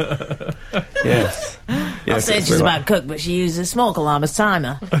sink? Yes. I said she's a bad cook, but she uses a smoke alarm as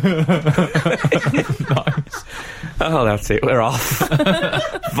timer. Nice. Oh, that's it. We're off.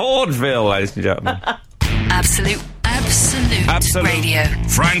 Vaudeville, ladies and gentlemen. Absolute Radio.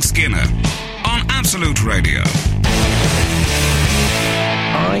 Frank Skinner on Absolute Radio.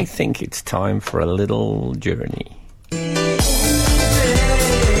 I think it's time for a little journey.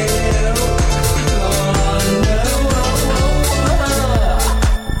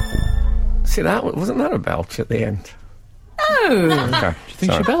 See, wasn't that a belch at the end? No. Okay. Do you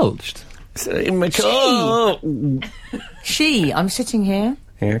think she belched? She. I'm sitting here.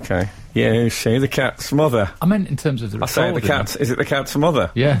 Yeah, okay. Yeah, who's she? The cat's mother. I meant in terms of the I say the cat's... Is it the cat's mother?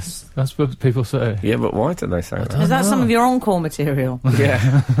 Yes, that's what people say. Yeah, but why do they say that? Is that some of your encore material?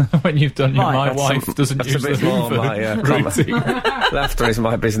 Yeah. When you've done your My Wife Doesn't Use the Hoover routine. Laughter is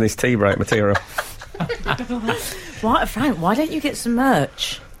my business tea break material. Right, Frank, why don't you get some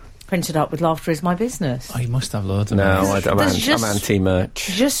merch printed up with Laughter is My Business? Oh, you must have loads of No, merch. I'm anti-merch.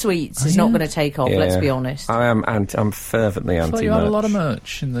 Just Sweets is not going to take off, let's be honest. I'm fervently anti-merch. So you had a lot of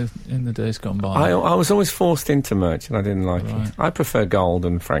merch in the days gone by. I was always forced into merch and I didn't like it. I prefer gold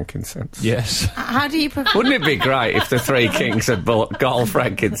and frankincense. Yes. How do you prefer... Wouldn't it be great if the Three Kings had bought gold,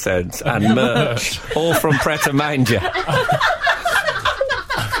 frankincense and merch, all from Pret a Manger?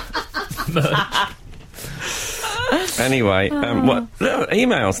 Merch. Anyway,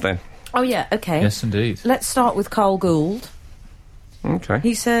 emails then. Oh, yeah, okay. Yes, indeed. Let's start with Carl Gould. Okay.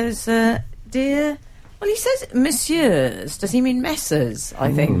 He says, dear... Well, he says messieurs. Does he mean messers,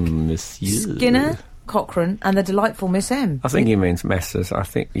 I think? Monsieur. Skinner, Cochrane, and the delightful Miss M. I think he means messers. I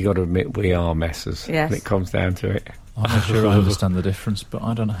think you got to admit we are messers. Yes. When it comes down to it. I'm not sure I understand the difference, but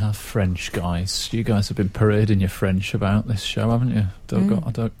I don't have French, guys. You guys have been parading your French about this show, haven't you? I don't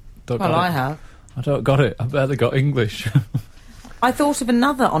got I it. have. I don't got it. I barely got English. I thought of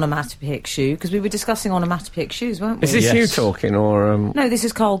another onomatopoeic shoe, because we were discussing onomatopoeic shoes, weren't we? Is this you talking, or... No, this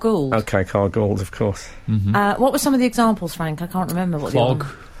is Carl Gould. OK, Carl Gould, of course. What were some of the examples, Frank? I can't remember what Clog.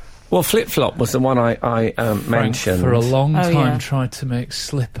 Well, flip-flop was the one I mentioned. For a long time tried to make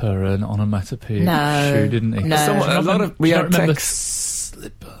slipper an onomatopoeic shoe, didn't he? No. We had remember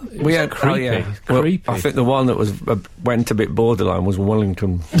slipper. We had creepy. Creepy. Well, I think the one that was went a bit borderline was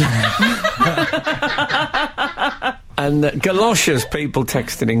Wellington. And galoshes, people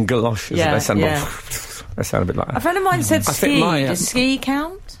texted in galoshes. Yeah, they sound they sound a bit like that. A friend of mine said ski. Does ski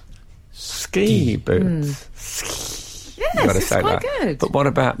count? Ski boots. Yes, it's quite good. But what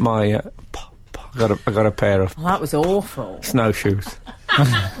about my... I got a pair of... Oh, that was awful. Snowshoes.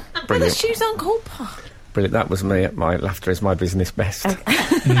 Brilliant. But the shoes aren't called puck. Brilliant. That was me at my Laughter is my business best.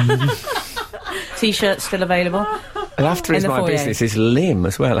 Okay. T-shirts still available? Laughter is my business is LIM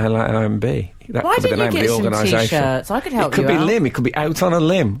as well, L-I-M-B. That Why could be the didn't name you of the get some organisation. T-shirts? I could help you out. It could be LIM. It could be Out on a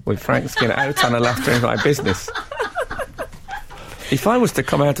Limb with Frank Skinner. Out on a Laughter is my business. If I was to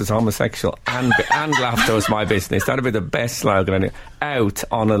come out as homosexual and laughter was my business, that'd be the best slogan. Out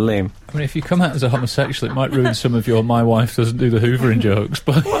on a limb. I mean, if you come out as a homosexual, it might ruin some of your "my wife doesn't do the hoovering" jokes.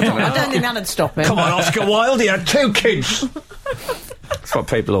 But I don't think that'd stop him. Come on, Oscar Wilde, he had 2 kids. That's what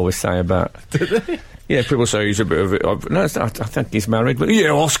people always say about. Do they? Yeah, people say he's a bit of it. No, I think he's married. But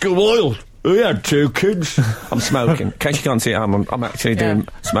yeah, Oscar Wilde, he had 2 kids. I'm smoking. In case you can't see it, I'm actually doing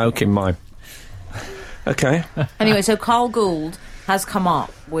smoking mine. Okay. Anyway, so Carl Gould has come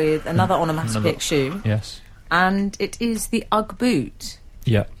up with another onomatopoeic shoe. Yes. And it is the Ugg boot.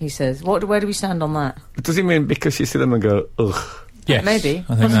 Yeah. He says. Where do we stand on that? Does he mean because you see them and go, ugh? Yes. Maybe.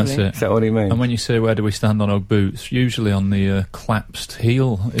 I think that's it. Is that what he means? And when you say where do we stand on Ugg boots, usually on the collapsed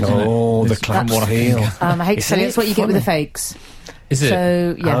heel, isn't it? Oh, the collapsed heel. I hate to tell you, it's what you get with the fakes. Is it?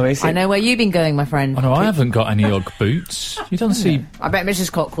 So, yeah, is it? I know where you've been going, my friend. Oh, no, I haven't got any Ugg boots. You don't see... I bet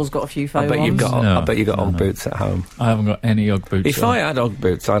Mrs. Cockle's got a few faux ones. I bet you've got Ugg boots at home. I haven't got any Ugg boots. If I had Ugg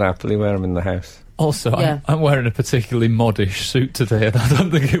boots, I'd happily wear them in the house. Also, I'm wearing a particularly modish suit today, and I don't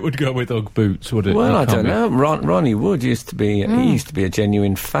think it would go with Ugg boots, would it? Well, I don't know. Ronnie Wood used to be... He used to be a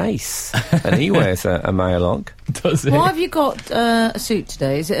genuine face, and he wears a male Ugg. Does he? Why have you got a suit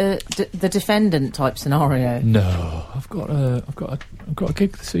today? Is it the defendant type scenario? No, I've got a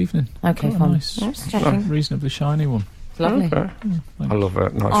gig this evening. Okay, fine. A reasonably shiny one. Lovely. Okay. I love a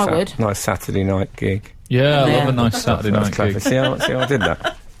nice Saturday night gig. Yeah, I love a nice Saturday night gig. See how I did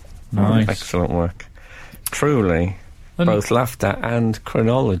that? Nice. Excellent work. Truly, both laughter and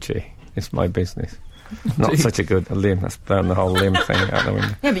chronology is my business. Not such a good limb. That's blown the whole limb thing out the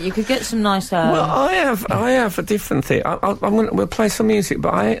window. Yeah, but you could get some nice... Well, I have a different thing. We'll play some music,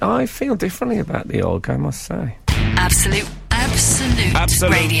 but I feel differently about the Ugg, I must say. Absolute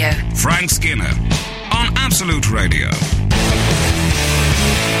Radio. Frank Skinner on Absolute Radio.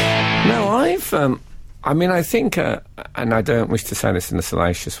 No, I think, and I don't wish to say this in a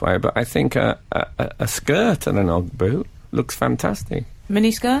salacious way, but I think a skirt and an Ugg boot looks fantastic.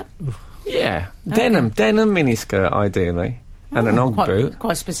 Mini skirt? Yeah, denim miniskirt ideally, and an Ugg boot.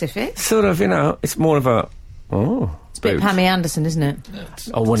 Quite specific. Sort of, it's more of a it's a bit Pammy Anderson, isn't it?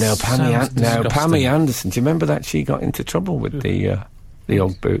 Oh well, now Pammy Anderson. Do you remember that she got into trouble with the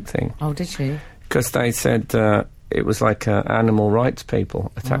Ugg boot thing? Oh, did she? Because they said it was like animal rights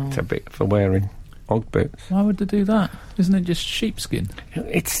people attacked her bit for wearing Ugg boots. Why would they do that? Isn't it just sheepskin?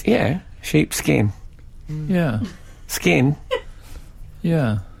 It's sheepskin. Yeah. Skin.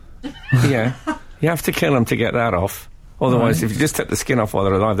 Yeah. Yeah. You have to kill them to get that off. Otherwise, if you just take the skin off while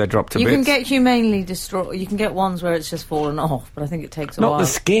they're alive, they drop to bits. You can get humanely destroyed. You can get ones where it's just fallen off, but I think it takes a while. Not the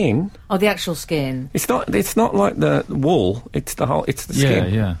skin. Oh, the actual skin. It's not like the wool. It's the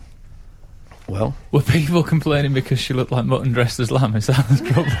skin. Yeah. Well, were people complaining because she looked like mutton dressed as lamb? Is that the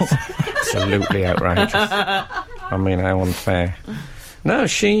trouble? Absolutely outrageous. I mean, how unfair. No,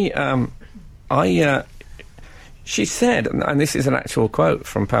 she said, and this is an actual quote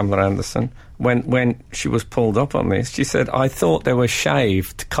from Pamela Anderson, when she was pulled up on this, she said, "I thought they were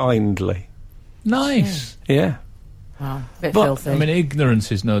shaved kindly." Nice. Yeah. Wow, bit filthy. I mean,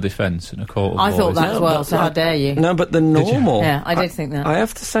 ignorance is no defence in a court of law. I thought that as well, so how dare you? No, but the normal... Yeah, I did think that. I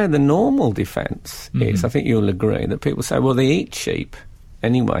have to say the normal defence is, I think you'll agree, that people say, well, they eat sheep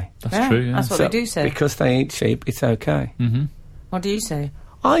anyway. That's true, yeah. That's what they do say. Because they eat sheep, it's okay. Mm-hmm. What do you say?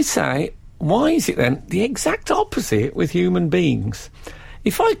 I say, why is it then the exact opposite with human beings?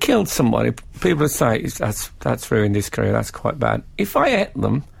 If I killed somebody, people would say, that's ruined his career, that's quite bad. If I ate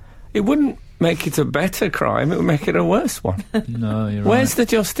them, it wouldn't make it a better crime, it would make it a worse one. No, you're right. Where's the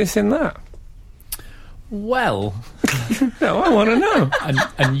justice in that? Well, No, I want to know.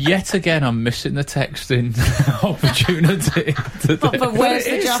 And yet again, I'm missing the texting opportunity today. But where's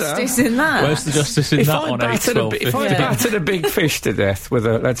the justice in that? Where's the justice in that on 8:12? If I battered a big fish to death with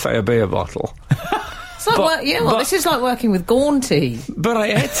let's say, a beer bottle. It's like this is like working with Gaunty. But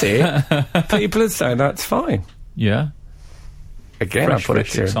I ate it. People would say that's fine. Yeah. Again, Fresh I put it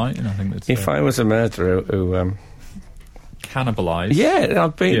fish, to you. exciting, I think that's If I was a murderer who cannibalised. yeah,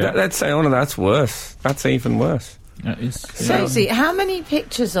 I'd be. Let's say, oh no, that's worse. That's even worse. Stacey, how many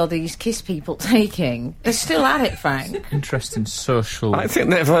pictures are these kiss people taking? They're still at it, Frank. Interesting social. I think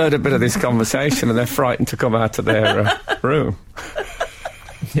they've heard a bit of this conversation and they're frightened to come out of their room.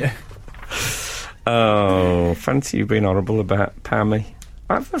 Yeah. Oh, fancy you being horrible about Pammy.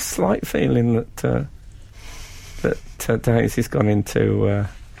 I have a slight feeling that Daisy's gone into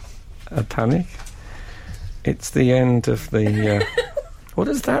a panic. It's the end of the... what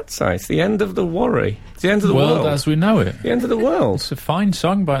does that say? It's the end of the worry. It's the end of the world. As we know it. The end of the world. It's a fine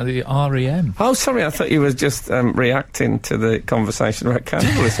song by the R.E.M. Oh, sorry, I thought you were just reacting to the conversation about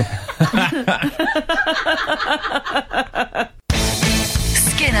cannibalism.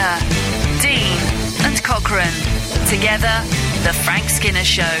 Skinner, Dean and Cochrane. Together, The Frank Skinner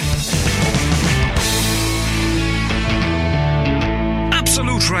Show.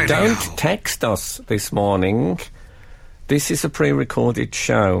 Absolute Radio. Don't text us this morning. This is a pre-recorded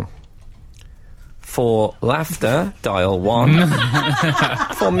show. For laughter, dial 1.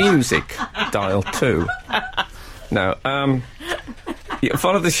 For music, dial 2. No,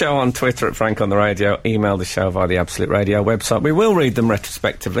 follow the show on Twitter at Frank on the Radio. Email the show via the Absolute Radio website. We will read them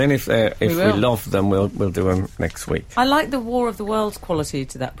retrospectively, and if we love them, we'll do them next week. I like the War of the Worlds quality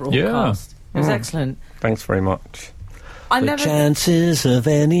to that broadcast. Yeah. It was excellent. Thanks very much. The chances of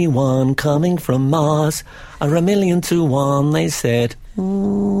anyone coming from Mars are 1,000,000 to 1, they said.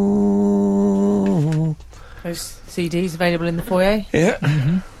 Ooh. Those CDs available in the foyer? Yeah.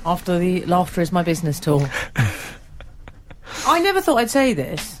 Mm-hmm. After the Laughter is My Business tour. I never thought I'd say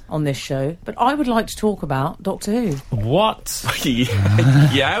this on this show, but I would like to talk about Doctor Who. What?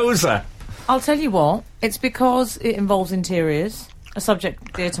 Yowza. I'll tell you what, it's because it involves interiors, a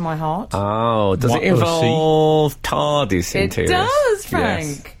subject dear to my heart. Oh, does it involve TARDIS interiors? It does,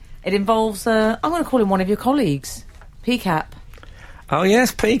 Frank. Yes. It involves, I'm going to call him one of your colleagues, PCAP. Oh,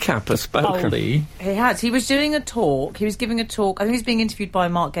 yes, PCAP has spoken. Holy. He has. He was doing a talk. He was giving a talk. I think he was being interviewed by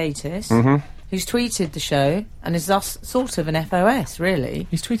Mark Gatiss, who's tweeted the show and is thus sort of an FOS, really.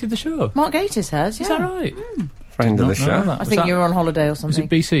 He's tweeted the show? Mark Gatiss has, yeah. Is that right? Friend of the show. I think you were on holiday or something. Was it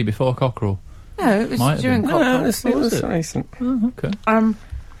BC before Cockerel? No, it was during Cockerel. No, it was recent. Oh, okay.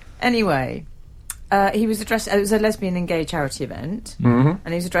 Anyway... he was addressing... It was a lesbian and gay charity event, and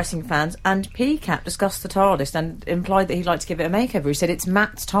he was addressing fans, and PCAP discussed the TARDIS and implied that he'd like to give it a makeover. He said it's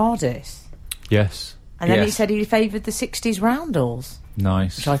Matt's TARDIS. Yes. And then he said he favoured the 60s Roundels.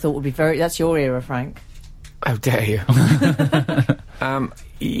 Nice. Which I thought would be very... That's your era, Frank. How dare you.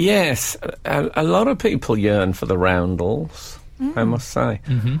 Yes, a lot of people yearn for the Roundels, I must say.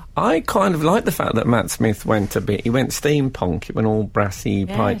 I kind of like the fact that Matt Smith went he went steampunk, he went all brassy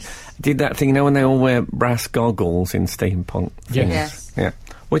pipe. Did that thing, when they all wear brass goggles in steampunk things. Yes. Yeah,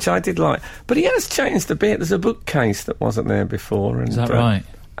 which I did like. But he has changed a bit. There's a bookcase that wasn't there before. And, is that right?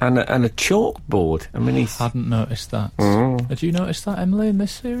 And a chalkboard. I mean, I hadn't noticed that. Had you noticed that, Emily, in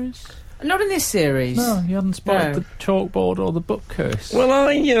this series? Not in this series. No, you hadn't spotted the chalkboard or the bookcase. Well,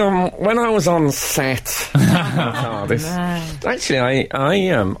 when I was on set, actually,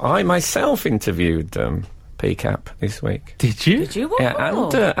 I myself interviewed PCAP this week. Did you? Did you? What?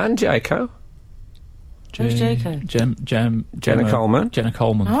 Yeah, and Jaco. Who's Jaco? Jenna Coleman. Jenna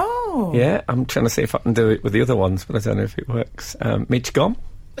Coleman. Oh. Yeah, I'm trying to see if I can do it with the other ones, but I don't know if it works. Mitch Gom.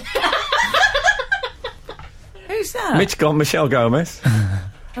 Who's that? Mitch Gom, Michelle Gomez.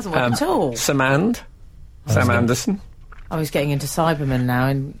 Doesn't work at all. Sam Anderson. Oh, he's getting into Cyberman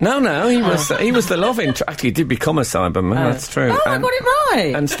now. No, he was the love interest. Actually, he did become a Cyberman. That's true. Oh, I got it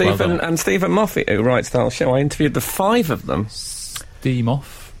right. And Stephen Moffat, who writes the whole show, I interviewed the 5 of them. Steam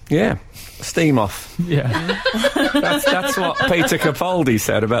off. Yeah, steam off. Yeah, that's what Peter Capaldi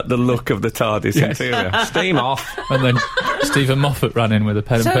said about the look of the TARDIS interior. Steam off. And then Stephen Moffat ran in with a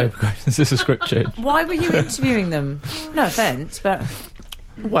pen and paper. Is this a script change? Why were you interviewing them? No offence, but.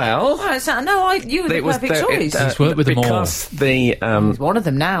 Well, you were the perfect choice. He's worked with them all. Because he's one of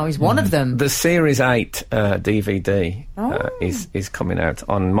them now. He's one of them. The Series 8 DVD is coming out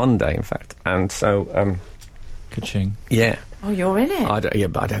on Monday, in fact, and so Ka-ching. Yeah. Oh, you're in it. I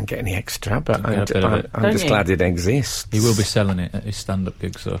don't get any extra, but I'm just glad it exists. He will be selling it at his stand-up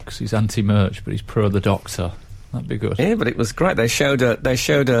gigs, though, because he's anti-merch, but he's pro the Doctor. That'd be good. Yeah, but it was great. They showed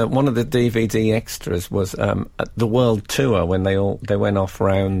one of the DVD extras was the world tour when they went off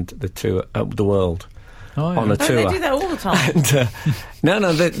round the tour the world. Oh, yeah. On a tour. They do that all the time. And,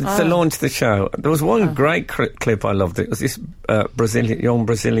 they launched the show. There was one great clip I loved. It was this young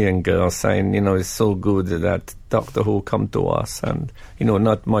Brazilian girl saying, it's so good that Doctor Who come to us, and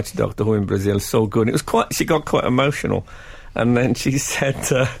not much Doctor Who in Brazil, so good. It was she got quite emotional, and then she said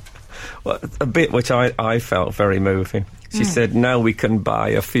a bit which I felt very moving. She said, "Now we can buy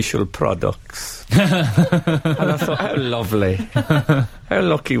official products." And I thought, how lovely. How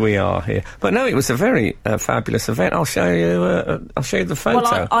lucky we are here. But no, it was a very fabulous event. I'll show you the photo.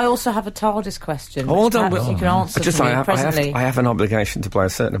 Well, I also have a TARDIS question. Hold on. You can answer for me presently. I have an obligation to play a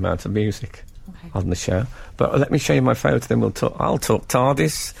certain amount of music on the show. But let me show you my photo, then I'll talk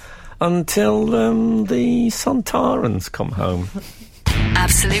TARDIS until the Sontarans come home.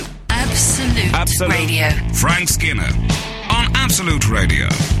 Absolute Radio. Frank Skinner on Absolute Radio.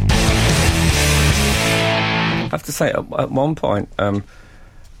 I have to say, at one point,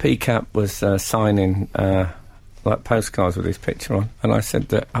 PCAP was signing postcards with his picture on, and I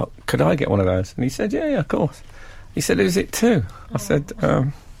said, could I get one of those? And he said, yeah, of course. He said, who's it to? I said,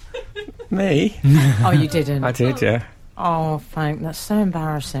 me. Oh, you didn't? I did, yeah. Oh, Frank, that's so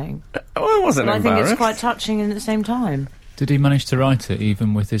embarrassing. I wasn't embarrassed. I think it's quite touching at the same time. Did he manage to write it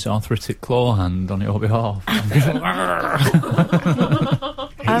even with his arthritic claw hand on your behalf?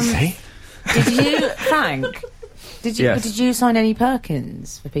 Easy. Did you, Frank? Did you sign any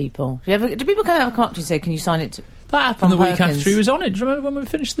Perkins for people? Did people come up to you and say, "Can you sign it?" That happened the week after he was on it. Do you remember when we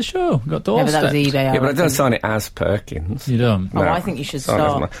finished the show? Got doorstep. Yeah, but that was eBay. Yeah, but I don't sign it as Perkins. You don't? No. Oh, I think you should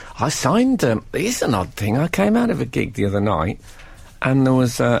start. I signed. It's an odd thing. I came out of a gig the other night, and there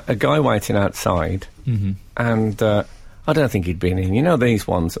was a guy waiting outside, and I don't think he'd been in. You know these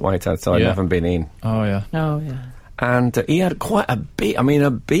ones that wait outside haven't been in. Oh yeah. Oh yeah. And he had quite a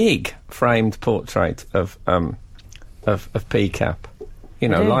big framed portrait of PCAP,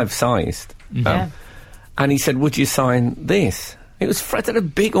 life-sized. And he said, would you sign this? It had a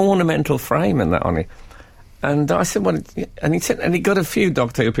big ornamental frame and that on it. And I said, well, and he said, and he got a few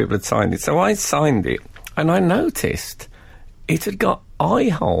Doctor Who people had signed it. So I signed it, and I noticed it had got eye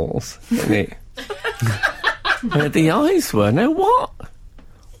holes in it. Where the eyes were. Now what?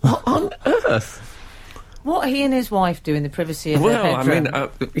 What on earth? What he and his wife do in the privacy of their bedroom?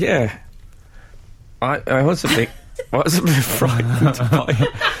 I was a bit frightened by it.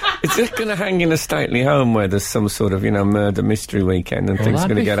 It's just going to hang in a stately home where there's some sort of, murder mystery weekend and things are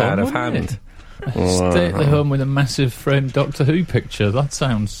going to get out of hand. A stately home with a massive framed Doctor Who picture. That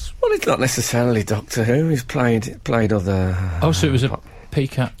sounds... Well, it's not necessarily Doctor Who. He's played other... Oh, so it was a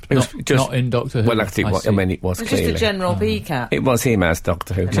PCAP, not in Doctor Who. Well, actually, it was clearly. Just a general PCAP. It was him as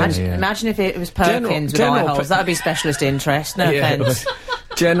Doctor Who. Imagine if it was Perkins with eye holes. That would be specialist interest, no offence.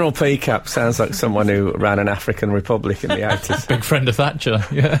 General PCAP sounds like someone who ran an African republic in the 80s. Big friend of Thatcher,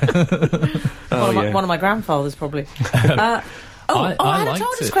 yeah. One of my grandfathers, probably. I had a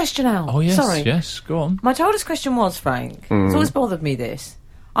TARDIS question out. Oh, yes, sorry. Yes, go on. My TARDIS question was, Frank, it's always bothered me this.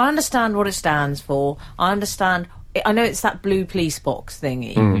 I understand what it stands for. I know it's that blue police box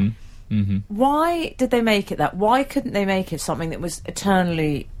thingy. Why did they make it that? Why couldn't they make it something that was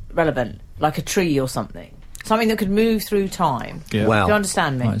eternally relevant, like a tree or something? Something that could move through time. Yeah. Well, do you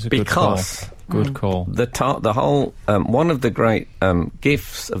understand me? Because good call. The whole one of the great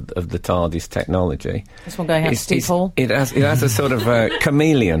gifts of the TARDIS technology. This one going out to Steve Hall. It has a sort of a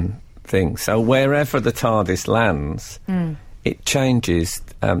chameleon thing. So wherever the TARDIS lands, it changes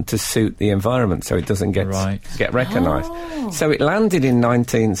to suit the environment, so it doesn't get recognised. Oh. So it landed in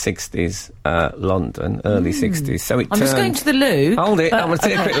 1960s London, early 60s. So I'm just going to the loo. Hold it, I'm going to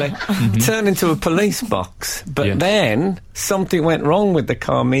say it quickly. It turned into a police box, but then something went wrong with the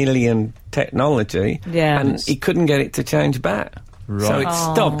chameleon technology, and he couldn't get it to change back. Right. So it's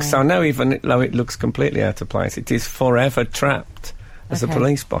stuck. So now, even though it looks completely out of place, it is forever trapped as a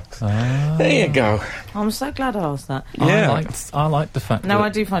police box. There you go. I'm so glad I asked that. Yeah. I liked the fact that I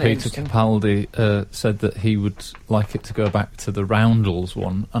do find Peter Capaldi said that he would like it to go back to the Roundels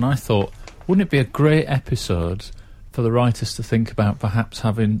one, and I thought, wouldn't it be a great episode for the writers to think about perhaps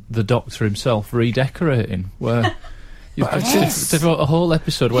having the Doctor himself redecorating, where... They've got a whole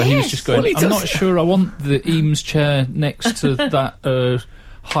episode where he was just going, I'm not sure I want the Eames chair next to that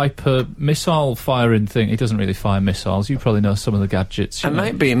hyper missile firing thing. He doesn't really fire missiles. You probably know some of the gadgets. It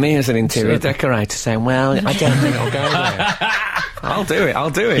might be me as an interior decorator saying, well, I don't think I'll go there. I'll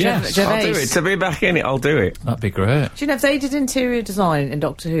do it. Yes. I'll do it. To be back in it, I'll do it. That'd be great. Do you know, if they did interior design in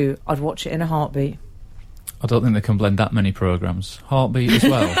Doctor Who, I'd watch it in a heartbeat. I don't think they can blend that many programmes. Heartbeat as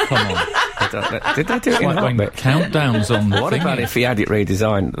well. Come on. don't know. Did they do it in Like when Heartbeat? countdowns on the What about if he had it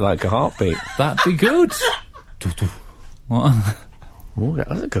redesigned like a Heartbeat? That'd be good. What? Oh, that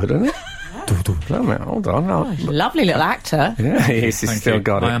was good, wasn't it? Blimey, hold on. Lovely little actor. Yeah, he's still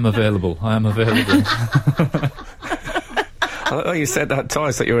got it. I am available. Oh, you said that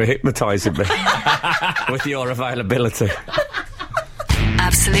twice, that you were hypnotising me with your availability.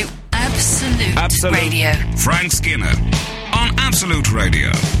 Absolute Radio. Frank Skinner on Absolute Radio.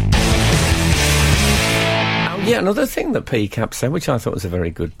 Oh, yeah, another thing that PCAP said, which I thought was a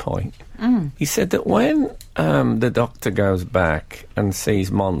very good point. He said that when the Doctor goes back and sees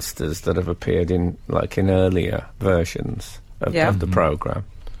monsters that have appeared in earlier versions of the programme,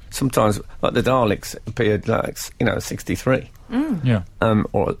 sometimes, like the Daleks appeared, 63. Yeah.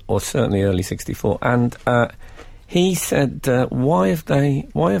 Or certainly early 64. And he said, why have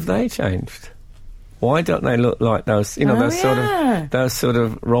they changed? Why don't they look like those, those sort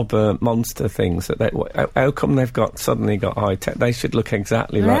of robber monster things that how come they've suddenly got high tech? They should look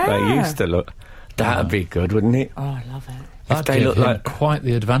exactly like they used to look. That'd be good, wouldn't it? Oh, I love it. That'd give him quite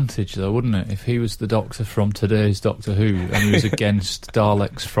the advantage, though, wouldn't it? If he was the Doctor from today's Doctor Who and he was against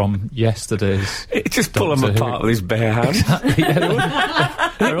Daleks from yesterday's. Just pull them apart with his bare hands. Exactly,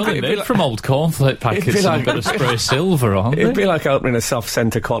 yeah, they're only made from old cornflake packets and a bit of spray silver, aren't they? It'd be like opening a soft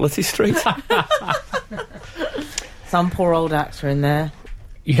centre Quality Street. Some poor old actor in there.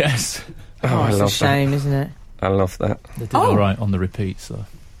 Yes. Oh, It's a shame, isn't it? I love that. They did all right on the repeats, though.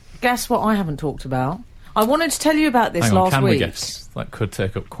 Guess what I haven't talked about? I wanted to tell you about this last can week. we guess? That could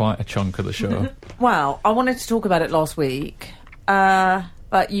take up quite a chunk of the show. Well, I wanted to talk about it last week,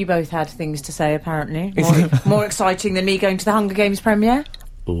 but you both had things to say, apparently. More exciting than me going to the Hunger Games premiere.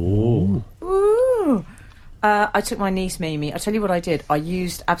 Ooh. Ooh. I took my niece, Mimi. I tell you what I did. I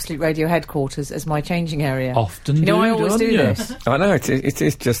used Absolute Radio headquarters as my changing area. Often I always do this. I know, it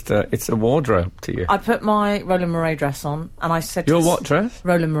is just it's a wardrobe to you. I put my Roland Murray dress on, and I said... Your what dress?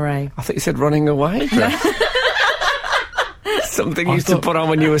 Roland Murray. I thought you said running away dress. Something you used to put on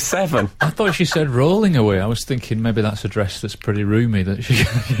when you were 7. I thought she said rolling away. I was thinking maybe that's a dress that's pretty roomy that she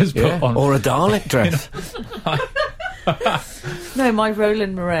has put on. Or a Dalek dress. No, my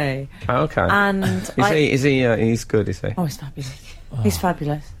Roland Murray. Okay. And he's good, is he? Oh, he's fabulous. He's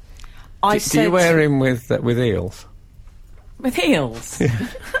fabulous. Do you wear him with eels? With heels?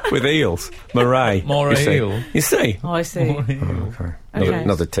 With eels. Murray. More eel. You see? Oh, I see. Okay. Okay.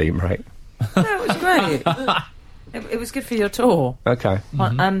 Another team, right? No, it was great. It was good for your tour. Okay.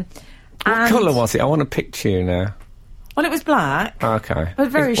 What colour was it? I want to picture you now. Well, it was black. Okay. But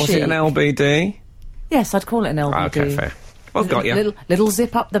very chic. Was it an LBD? Yes, I'd call it an LBD. Okay, fair. Well, got you. Little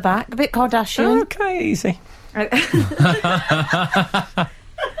zip up the back, a bit Kardashian. Okay, easy.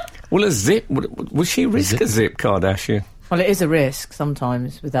 Well, a zip, would she risk a zip, Kardashian? Well, it is a risk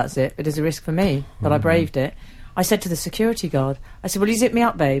sometimes with that zip. It is a risk for me, but I braved it. I said to the security guard, I said, will you zip me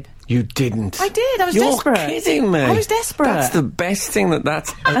up, babe? You didn't. I did, I was desperate. You're kidding me. I was desperate. That's the best thing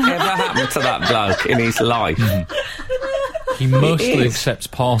that's ever happened to that bloke in his life. He mostly accepts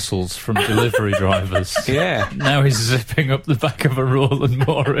parcels from delivery drivers. Yeah. Now he's zipping up the back of a Roland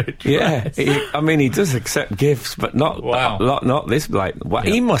Murray dress. Yeah. He does accept gifts, but not this bloke. Well,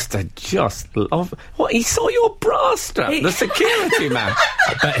 he must have just loved... What, he saw your bra strap, the security man.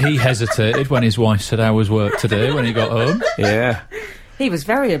 I bet he hesitated when his wife said, how was work today, when he got home. Yeah. He was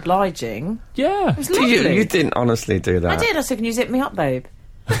very obliging. Yeah. It was lovely. You didn't honestly do that? I did. I said, can you zip me up, babe?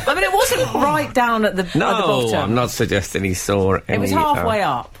 I mean, it wasn't right down at the bottom. No, I'm not suggesting he saw any... It was halfway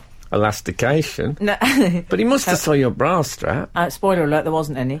up. Elastication. No. But he must have saw your bra strap. Spoiler alert, there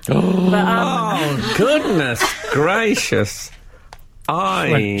wasn't any. Oh, goodness gracious.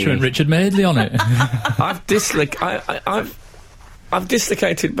 She went Richard Madeley on it. I've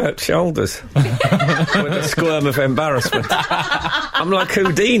dislocated both shoulders with a squirm of embarrassment. I'm like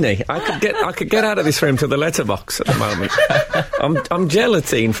Houdini. I could get out of this room to the letterbox at the moment. I'm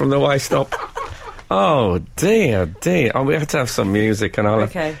gelatine from the waist up. Oh dear. Oh, we have to have some music, and I'll.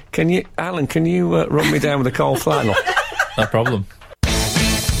 Okay. Alan? Can you run me down with a cold flannel? No problem.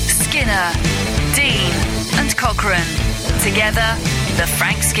 Skinner, Dean, and Cochrane. Together, the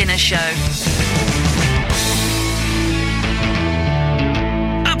Frank Skinner Show.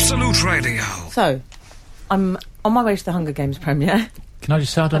 Absolute Radio. So, I'm on my way to the Hunger Games premiere. Can I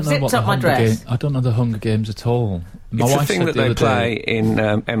just say I don't know what the Hunger Games... I don't know the Hunger Games at all. My wife said that they play in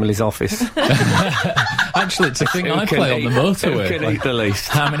Emily's office. Actually, it's a thing I play on the motorway. Who can eat the least?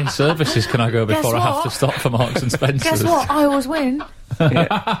 How many services can I go before I have to stop for Marks and Spencer's? Guess what? I always win.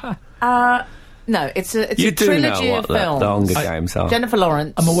 No, it's a You do trilogy know of what films. the Hunger Games are. Jennifer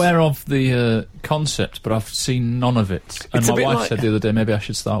Lawrence. I'm aware of the concept, but I've seen none of it. And It's a my bit wife like- said the other day maybe I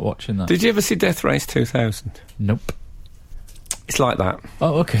should start watching that. Did you ever see Death Race 2000? Nope. It's like that.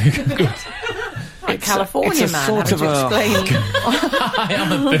 Oh, okay, good. Like California it's a Man. sort having of to a- explain. I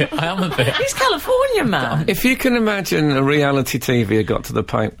am a bit. He's California Man. If you can imagine a reality TV had got to the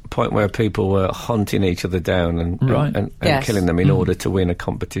point where people were hunting each other down and Right. Yes. killing them in order to win a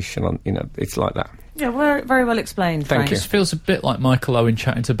competition, on it's like that. Yeah, very well explained. Thank Frank. you. This feels a bit like Michael Owen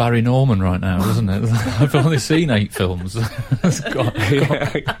chatting to Barry Norman right now, doesn't it? I've only seen 8 films. Go on.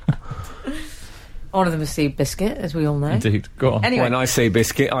 One of them is Seabiscuit, as we all know. Indeed. Go on. Anyway, When I see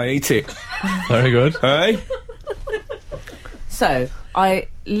biscuit, I eat it. Very good. Hey? so I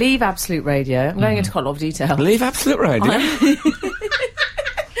leave Absolute Radio. I'm going into quite a lot of detail. Leave Absolute Radio.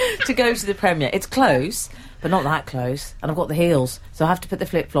 To go to the premiere. It's close, but not that close. And I've got the heels, so I have to put the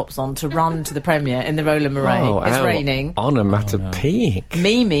flip-flops on to run to the premiere in the roller moray. It's how raining. onomatopoeic.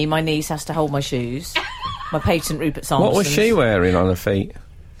 Mimi, my niece, has to hold my shoes. My patent Rupert Sampson's. What was she wearing on her feet?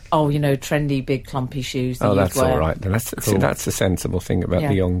 Oh, trendy, big, clumpy shoes. that Oh, you'd that's wear. all right then. That's a sensible thing about Yeah.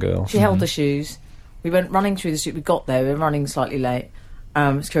 the young girl. She held the shoes. We went running through the street. We got there. We were running slightly late.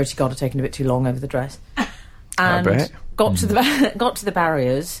 Security guard had taken a bit too long over the dress. And bet. got to the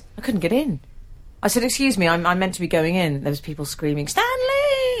barriers. I couldn't get in. I said, "Excuse me, I'm meant to be going in." There was people screaming,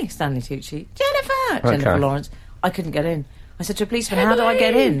 "Stanley! Stanley Tucci! Jennifer Lawrence!" I couldn't get in. I said to a policeman, "How do I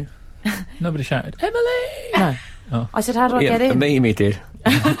get in?" Nobody shouted, Emily! No. Oh. I said, "How do I get in?" Mimi did.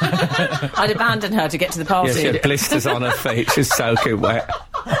 I'd abandoned her to get to the party. Yeah, she had blisters on her feet. She's soaking wet.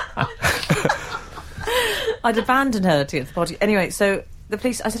 I'd abandoned her to get to the party. Anyway, so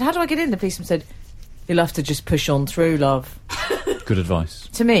I said, "How do I get in?" The policeman said, "You'll have to just push on through, love." Good advice.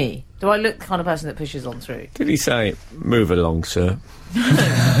 To me, do I look the kind of person that pushes on through? Did he say, "Move along, sir"? He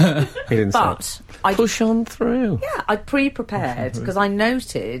didn't say. But I Push on through. Yeah, I pre-prepared because I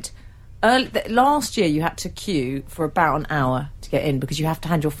noted that last year you had to queue for about an hour to get in because you have to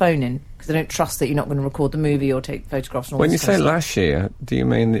hand your phone in because they don't trust that you're not going to record the movie or take photographs. And all When you this kind say of stuff. last year, do you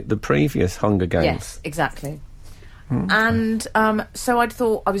mean the previous Hunger Games? Yes, exactly. And so I'd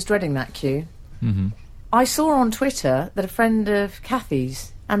thought I was dreading that queue. Mm-hmm. I saw on Twitter that a friend of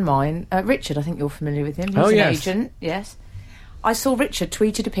Kathy's and mine, Richard, I think you're familiar with him. He's an yes. agent, yes. I saw Richard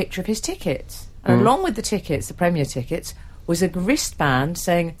tweeted a picture of his tickets. And along with the tickets, the premiere tickets, was a wristband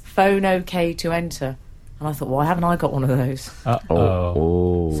saying, "Phone OK to enter." And I thought, why haven't I got one of those?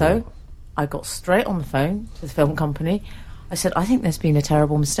 Oh. So I got straight on the phone to the film company. I said, "I think there's been a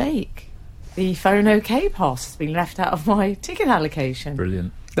terrible mistake. The Phone OK pass has been left out of my ticket allocation."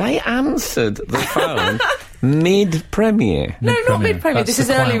 Brilliant. They answered the phone mid-premiere. No, not mid-premiere. That's This is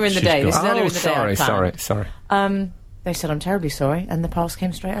the earlier clout in the she's day. This got. is earlier in the day. I planned. sorry. They said, "I'm terribly sorry," and the pass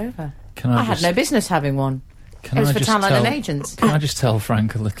came straight over. Can I I had just- no business having one. Can It was I for just talent and tell- agents. Can I just tell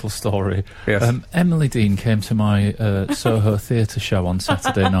Frank a little story? Yes. Emily Dean came to my Soho Theatre show on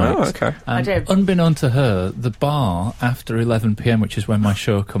Saturday night. Oh, okay. And I did. unbeknown to her, the bar after 11 p.m, which is when my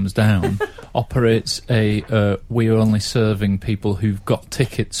show comes down, operates a we're only serving people who've got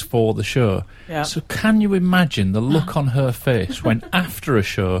tickets for the show. Yeah. So can you imagine the look on her face when after a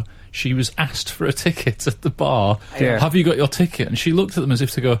show she was asked for a ticket at the bar? Yeah. Have you got your ticket? And she looked at them as if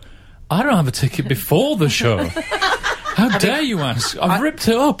to go, I don't have a ticket before the show. How dare you ask? I've ripped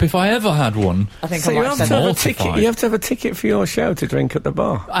it up if I ever had one. I think So I you might have send to have a mortified. ticket. You have to have a ticket for your show to drink at the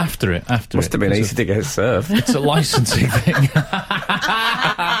bar. After it. Must have been It's easy to get served. It's a licensing thing.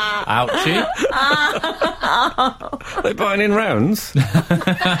 Ouchie. They're buying in rounds.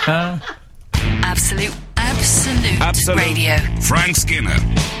 Absolute Radio. Frank Skinner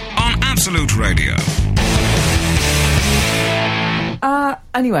on Absolute Radio.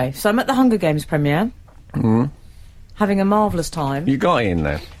 Anyway, so I'm at the Hunger Games premiere. Having a marvellous time. You got in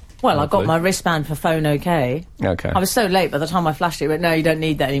there. Well, I got Lovely. my wristband for Phone OK. Okay. I was so late by the time I flashed it. It went, "No, you don't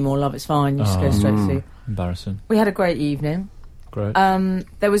need that anymore, love. It's fine. You just go straight to sleep." Embarrassing. We had a great evening. Great.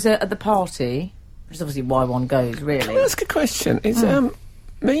 There was at the party, which is obviously why one goes, really. Can I ask a question? Is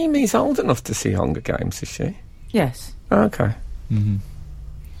Mimi's old enough to see Hunger Games, is she? Yes. Okay. Mhm.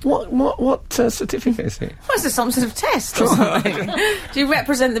 What certificate is it? Was there some sort of test or something? Do you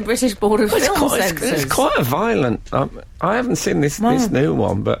represent the British Board of Film Censors? It's quite a violent. I haven't seen this new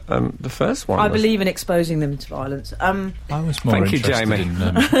one, but the first one. I was- believe in exposing them to violence. I was more Thank you, interested Jamie.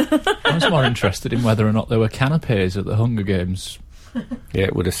 in I was more interested in whether or not there were canapes at the Hunger Games. Yeah,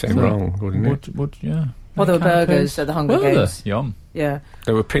 it would have seemed wrong, wouldn't it? Would yeah. Well, there were Canapes? burgers at the Hunger Were there? Games. Yum. Yeah.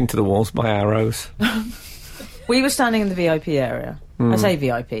 They were pinned to the walls by arrows. We were standing in the VIP area. I say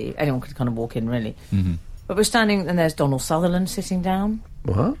VIP, anyone could kind of walk in, really. Mhm. But we're standing, and there's Donald Sutherland sitting down.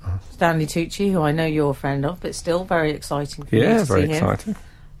 What? Stanley Tucci, who I know you're a friend of, but still very exciting for me to very see him. exciting.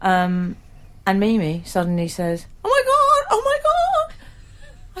 And Mimi suddenly says, "Oh my God!"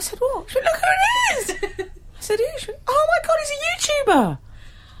 I said, "What?" She went, "Look who it is!" I said, "Who?" She went, "Oh my God, he's a YouTuber!"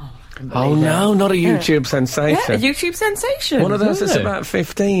 Oh no, not a YouTube sensation. Yeah, a YouTube sensation. One of those that's about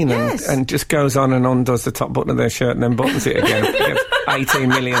 15 and just goes on and undoes the top button of their shirt and then buttons it again. It gets 18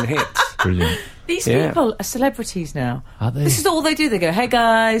 million hits. Brilliant. These people are celebrities now. Are they? This is all they do. They go, "Hey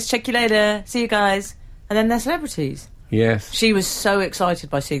guys, check you later, see you guys," and then they're celebrities. Yes. She was so excited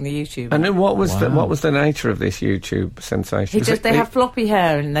by seeing the YouTube. And then what was the nature of this YouTube sensation? They have floppy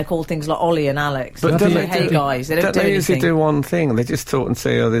hair and they're called things like Ollie and Alex. But don't they "Hey guys," they don't do they usually anything. do one thing. They just talk and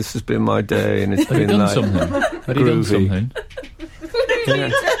say, "Oh, this has been my day," and it's Had he been done like something? Had he done something?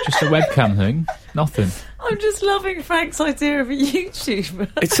 Just a webcam thing? Nothing. I'm just loving Frank's idea of a YouTuber.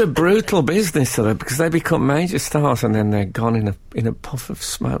 It's a brutal business, though, because they become major stars and then they're gone in a puff of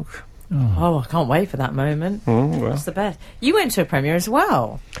smoke. Oh, I can't wait for that moment. Well. It's the best. You went to a premiere as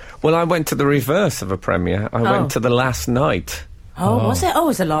well. Well, I went to the reverse of a premiere. I went to the last night. Oh, was it? Oh, it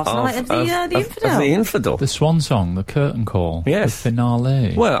was the last night of the Infidel. Of the Infidel. The swan song, the curtain call. Yes. The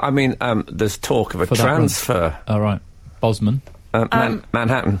finale. Well, I mean, there's talk of a transfer. All right. Bosman.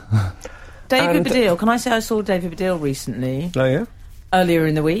 Manhattan. David Baddiel. Can I say I saw David Baddiel recently? Oh, yeah? Earlier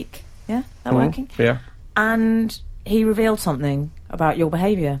in the week. Yeah? That working? Yeah. And he revealed something about your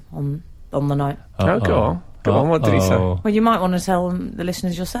behaviour on the night. Oh, go on. Go on, what did he say? Well, you might want to tell the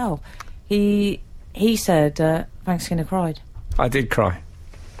listeners yourself. He said Frank Skinner cried. I did cry.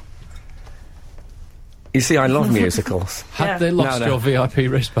 You see, I love musicals. Had they lost your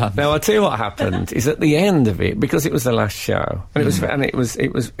VIP wristband? Now, I'll tell you what happened is at the end of it, because it was the last show, and it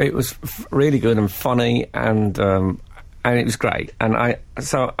was really good and funny, and it was great. And I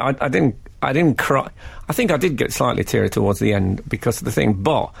didn't cry. I think I did get slightly teary towards the end because of the thing,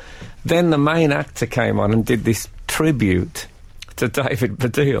 but then the main actor came on and did this tribute to David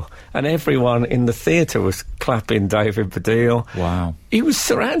Baddiel, and everyone in the theatre was clapping David Baddiel. Wow. He was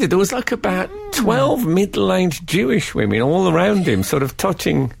surrounded. There was like about 12 middle-aged Jewish women all around him, sort of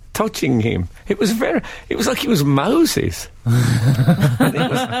touching him. It was like he was Moses. and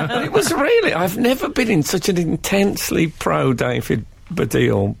it was really, I've never been in such an intensely pro-David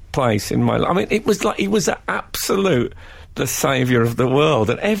Baddiel place in my life. I mean, it was like he was the saviour of the world,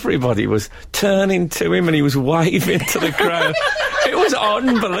 and everybody was turning to him and he was waving to the crowd. It was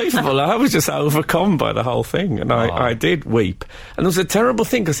unbelievable. I was just overcome by the whole thing, and I did weep. And there was a terrible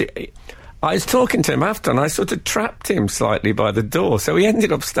thing, because I was talking to him after, and I sort of trapped him slightly by the door, so he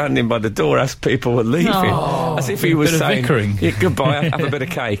ended up standing by the door as people were leaving, as if he was saying, "Yeah, goodbye, have a bit of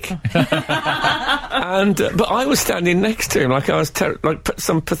cake." But I was standing next to him like I was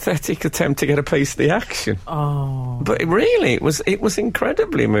some pathetic attempt to get a piece of the action. Oh. But it was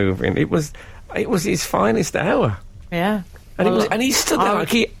incredibly moving. It was his finest hour. Yeah. And he stood there like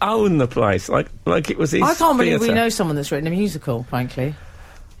he owned the place, like it was his I can't believe we theatre. know someone that's written a musical, frankly.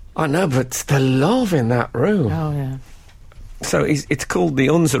 I know, but the love in that room. Oh, yeah. So it's called the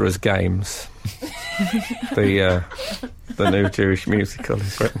Unzerers Games. the new Jewish musical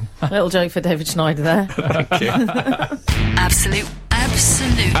is written. Little joke for David Schneider there. Thank you. Absolute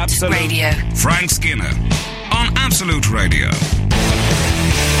Radio. Frank Skinner on Absolute Radio.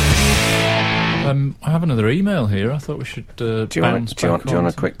 I have another email here. I thought we should do you want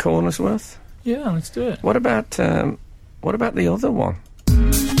a quick corner's worth? Yeah, let's do it. What about the other one?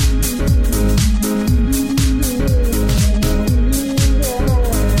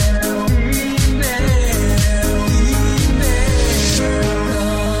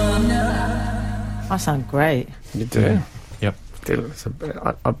 I sound great. You do? Yep.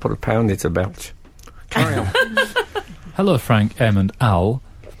 I'd put a pound into belch. Carry on. Hello, Frank, M and Al.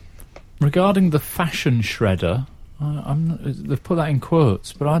 Regarding the fashion shredder, they've put that in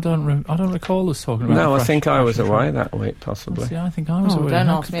quotes, but I don't recall us talking about. No, I think I was away that week, possibly. See, I think I was away. Don't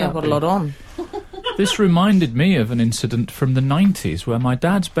ask me. I've got a lot on. This reminded me of an incident from the 90s where my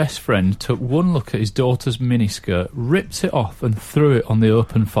dad's best friend took one look at his daughter's miniskirt, ripped it off, and threw it on the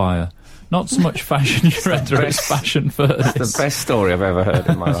open fire. Not so much fashion shredder as fashion furnace. That's the best story I've ever heard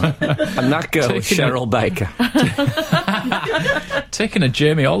in my life. And that girl was Cheryl Baker. Taking a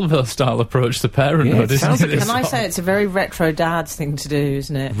Jamie Oliver style approach to parenthood, isn't it? Can I say it's a very retro dad's thing to do,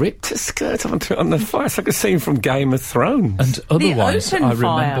 isn't it? Ripped her skirt on the fire. It's like a scene from Game of Thrones. And otherwise, I remember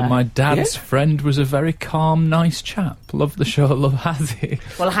fire. my dad's friend was a very calm, nice chap. Loved the show, love Hattie.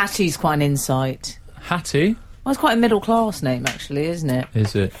 Well, Hattie's quite an insight. Hattie? Well, it's quite a middle-class name, actually, isn't it?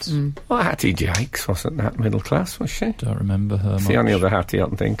 Is it? Well, Hattie Jakes wasn't that middle class, was she? Don't remember her It's much. the only other Hattie I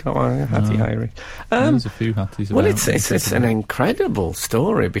can think of. Hattie Hayrick. There's a few Hatties Well, about. it's an incredible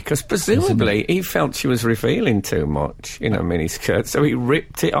story because presumably he felt she was revealing too much in her miniskirt, so he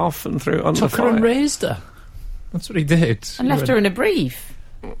ripped it off and threw it on the Took fire. her and raised her. That's what he did. And left her in a brief.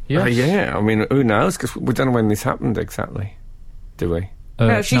 Yes. Yeah, I mean, who knows? Because we don't know when this happened exactly, do we?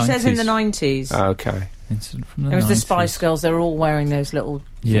 No, she says in the 90s. 90s. Okay. Incident from the There was 90s. the Spice Girls, they were all wearing those little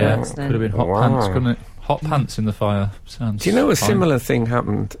Yeah, shirts then. could have been hot Wow. pants, couldn't it? Hot pants in the fire. Sounds Do you know a fine. similar thing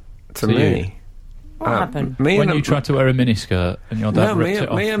happened to To me? What happened? Me When and you tried to wear a miniskirt and your dad No, ripped it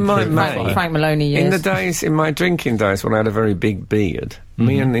off. me and my threw it in the mate- fire. Frank Maloney years. in my drinking days when I had a very big beard,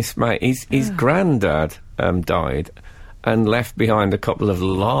 me and this mate, his granddad died and left behind a couple of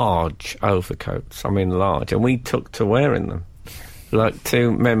large overcoats. I mean, large, and we took to wearing them. Like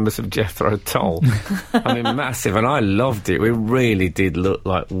two members of Jethro Tull. I mean, massive, and I loved it. We really did look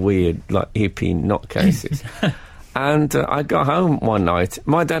like weird, like hippie nutcases. And I got home one night.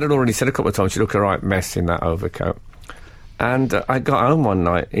 My dad had already said a couple of times, you look a right mess in that overcoat. And I got home one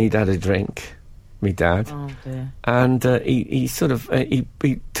night, he'd had a drink, me dad. Oh, dear. And he sort of, he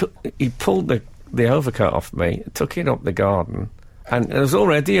pulled the overcoat off me, took it up the garden, and there was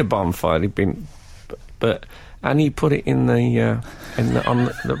already a bonfire, he'd been, and he put it on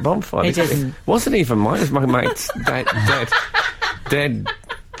the bonfire. He didn't. It wasn't even mine, it was my mate's dead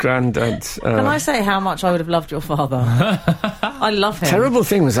granddad's. Can I say how much I would have loved your father? I love him. Terrible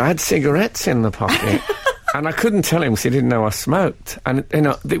thing was I had cigarettes in the pocket. And I couldn't tell him because he didn't know I smoked. And,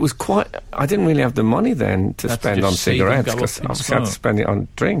 it was quite... I didn't really have the money then to Had to spend just on see them cigarettes go up because in obviously I had to smoke. spend it on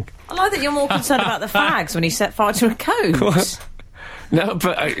drink. I like that you're more concerned about the fags when he set fire to a coat. No,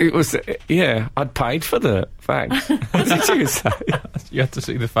 but it was... yeah, I'd paid for the fags. What did you say? You had to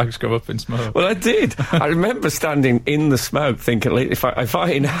see the fags go up in smoke. Well, I did. I remember standing in the smoke thinking, if I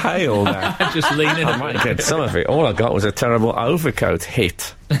inhale that, Just lean in I a might bit. get some of it. All I got was a terrible overcoat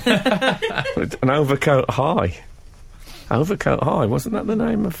hit. An overcoat high. Overcoat High, wasn't that the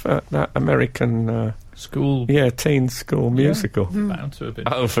name of that American... School. teen school musical? Bound to have been.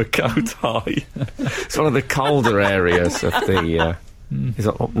 Overcoat High. It's one of the colder areas of the... is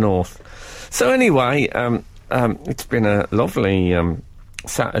up north. So anyway, it's been a lovely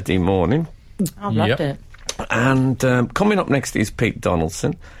Saturday morning. I've loved it. And coming up next is Pete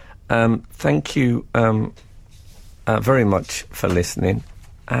Donaldson. Thank you very much for listening.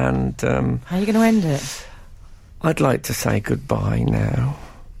 And How are you going to end it? I'd like to say goodbye now.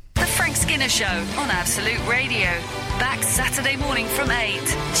 The Frank Skinner Show on Absolute Radio. Back Saturday morning from 8.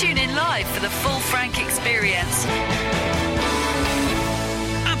 Tune in live for the full Frank experience.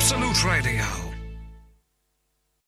 Absolute Radio.